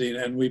unending,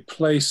 and we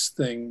place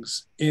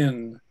things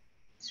in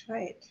That's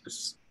right.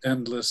 this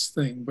endless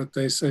thing. But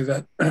they say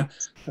that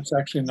that's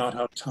actually not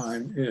how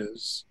time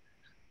is.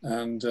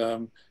 And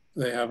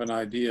they have an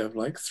idea of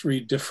like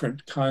 3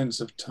 different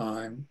kinds of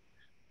time.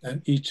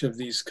 And each of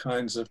these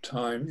kinds of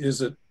time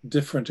is a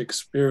different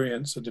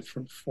experience, a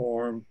different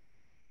form,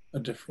 a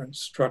different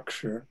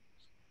structure.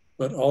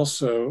 But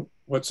also,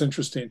 what's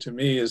interesting to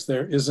me is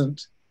there's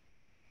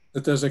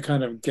a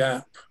kind of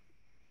gap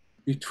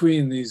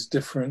between these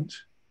different,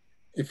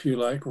 if you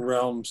like,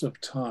 realms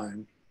of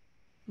time.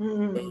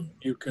 So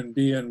you can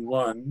be in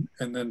one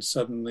and then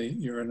suddenly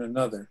you're in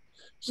another.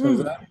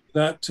 So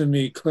that to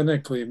me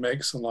clinically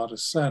makes a lot of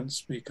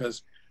sense,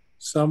 because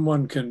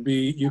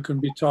you can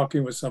be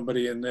talking with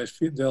somebody and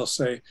they'll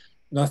say,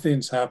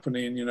 nothing's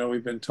happening, you know,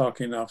 we've been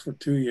talking now for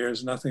 2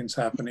 years, nothing's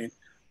happening.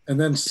 And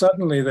then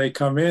suddenly they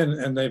come in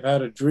and they've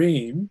had a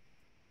dream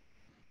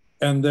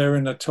and they're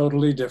in a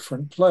totally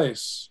different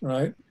place,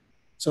 right?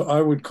 So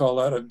I would call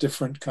that a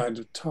different kind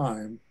of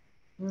time.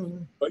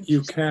 But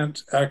you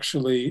can't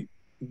actually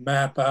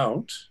map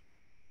out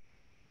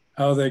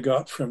how they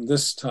got from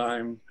this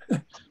time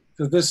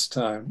to this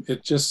time.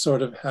 It just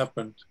sort of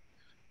happened.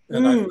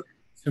 And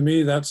to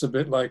me, that's a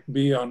bit like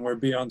Bion, where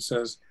Bion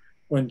says,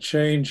 when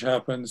change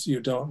happens, you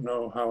don't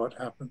know how it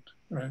happened,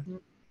 right?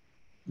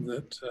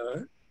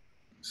 That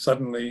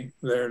suddenly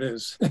there it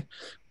is.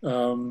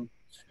 Absolutely.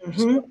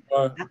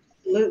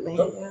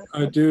 Yeah.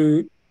 I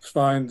do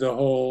find the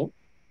whole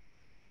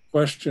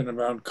question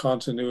around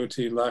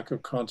continuity, lack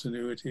of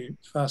continuity,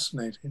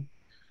 fascinating.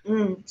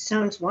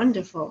 Sounds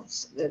wonderful.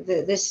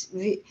 This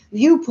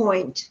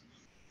viewpoint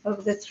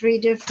of the 3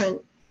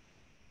 different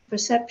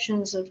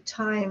perceptions of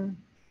time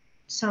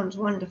sounds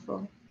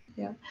wonderful.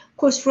 Yeah. Of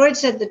course, Freud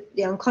said that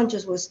the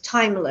unconscious was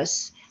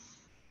timeless,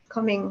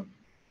 coming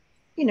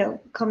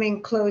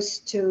close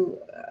to,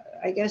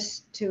 I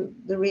guess, to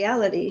the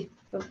reality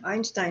of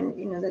Einstein,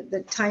 you know,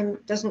 that time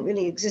doesn't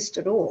really exist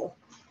at all,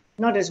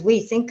 not as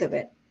we think of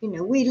it. You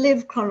know, we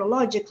live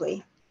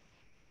chronologically,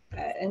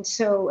 and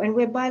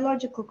we're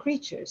biological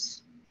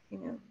creatures, you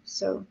know,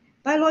 so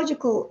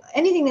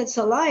anything that's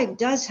alive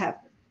does have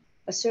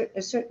a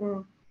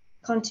certain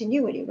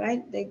continuity,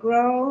 right? They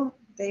grow,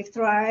 they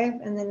thrive,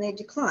 and then they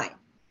decline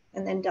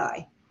and then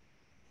die.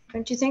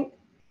 Don't you think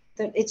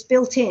that it's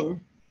built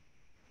in?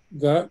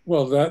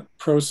 That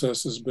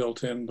process is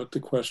built in, but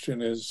the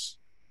question is,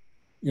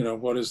 you know,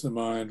 what is the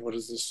mind? What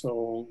is the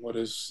soul?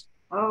 What's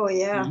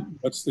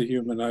the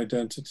human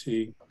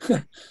identity in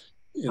the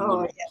midst of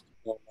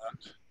all that?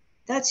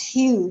 That's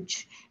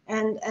huge.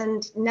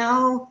 And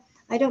now,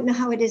 I don't know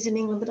how it is in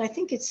England, but I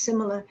think it's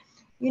similar.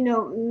 You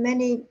know,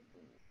 many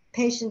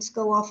patients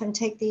go off and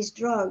take these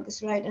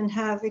drugs, right, and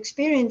have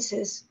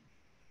experiences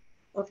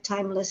of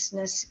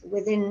timelessness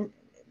within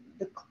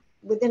a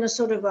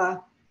sort of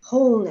a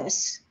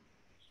wholeness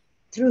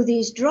through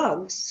these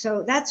drugs.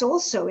 So that's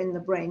also in the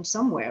brain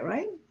somewhere,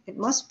 right? It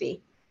must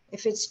be,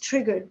 if it's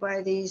triggered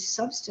by these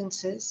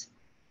substances.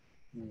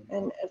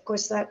 And of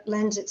course, that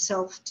lends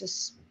itself to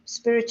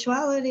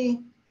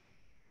spirituality,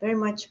 very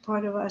much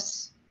part of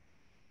us,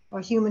 our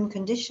human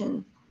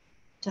condition,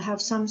 to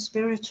have some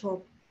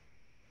spiritual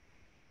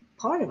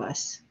part of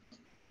us.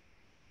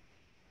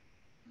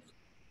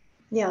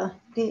 Yeah,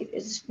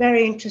 it's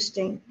very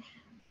interesting.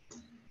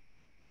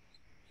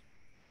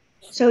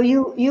 So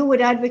you would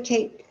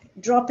advocate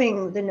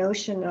dropping the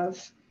notion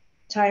of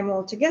time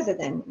altogether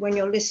then, when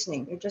you're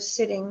listening, you're just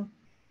sitting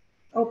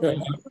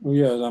open.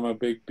 Yes, I'm a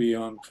big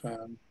Bion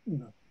fan, you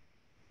know,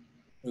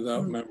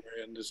 without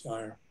memory and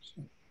desire.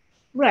 So.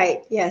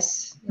 Right,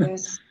 yes.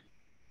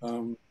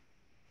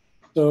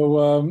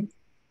 So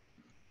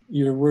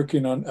you're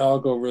working on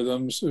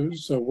algorithms,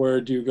 so where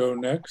do you go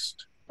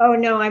next? Oh,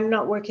 no, I'm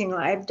not working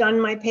on it. I've done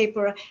my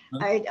paper.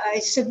 I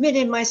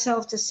submitted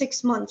myself to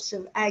 6 months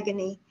of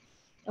agony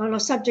on a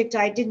subject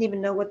I didn't even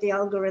know what the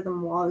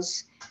algorithm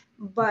was.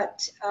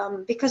 But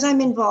because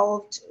I'm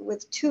involved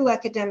with 2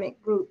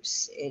 academic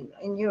groups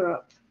in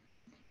Europe,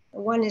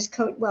 one is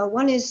code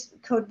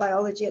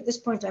biology. At this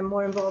point, I'm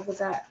more involved with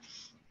that.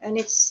 And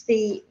it's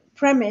the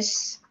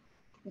premise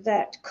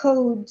that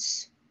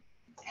codes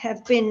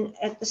have been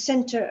at the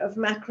center of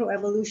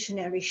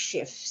macroevolutionary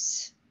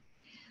shifts.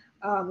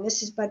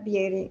 This is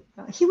Barbieri.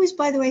 He was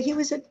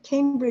at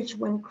Cambridge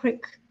when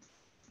Crick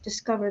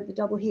discovered the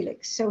double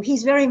helix. So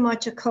he's very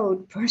much a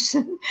code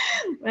person,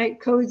 right?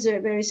 Codes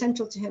are very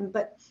central to him.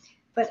 But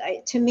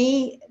to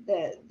me,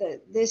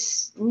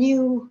 this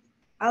new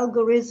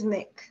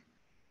algebraic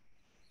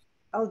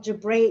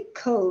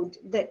code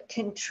that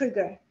can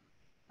trigger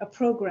a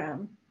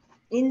program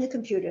in the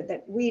computer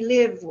that we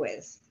live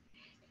with,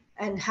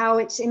 and how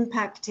it's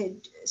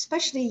impacted,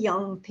 especially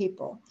young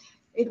people.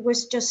 it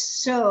was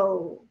just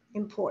so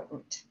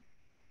important.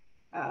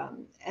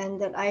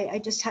 And that I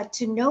just had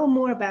to know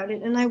more about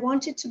it. And I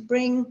wanted to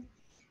bring,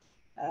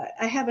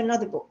 I have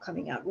another book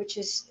coming out, which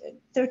is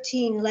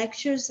 13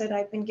 lectures that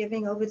I've been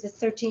giving over the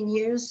 13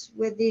 years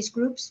with these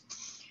groups.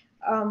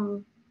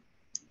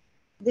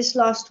 This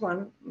last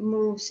one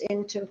moves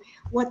into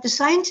what the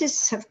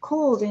scientists have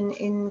called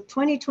in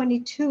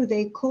 2022,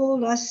 they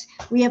called us,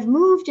 we have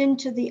moved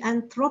into the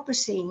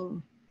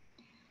Anthropocene.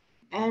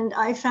 And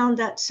I found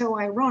that so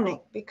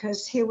ironic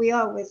because here we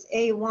are with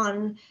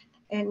A1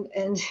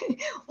 and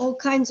all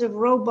kinds of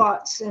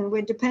robots, and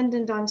we're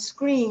dependent on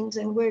screens,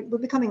 and we're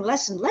becoming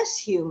less and less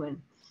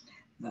human.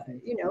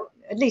 You know,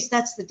 at least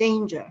that's the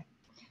danger.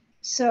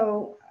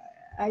 So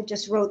I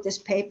just wrote this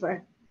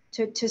paper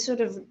to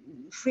sort of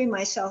free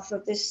myself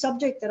of this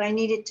subject that I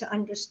needed to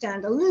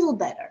understand a little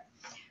better.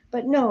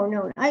 But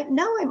no,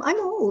 I'm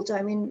old.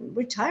 I mean,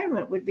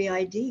 retirement would be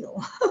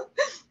ideal,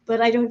 but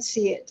I don't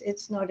see it.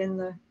 It's not in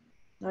the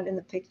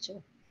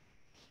picture.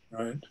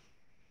 Right.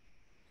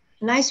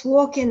 A nice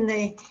walk in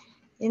the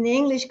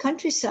English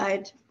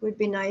countryside would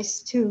be nice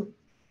too.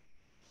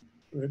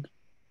 Good.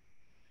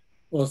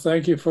 Well,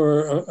 thank you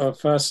for a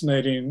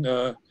fascinating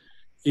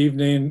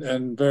evening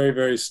and very,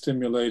 very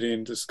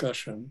stimulating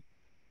discussion.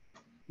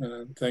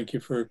 Thank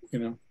you for,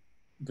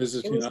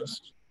 visiting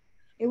us.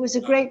 It was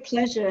a great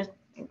pleasure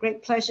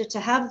to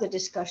have the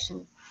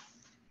discussion.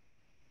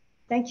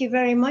 Thank you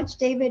very much,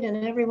 David,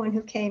 and everyone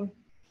who came.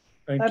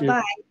 Thank you.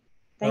 Bye-bye.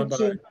 Thank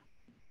you.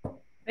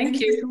 Thank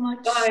you so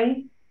much.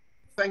 Bye.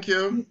 Thank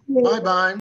you. Bye-bye.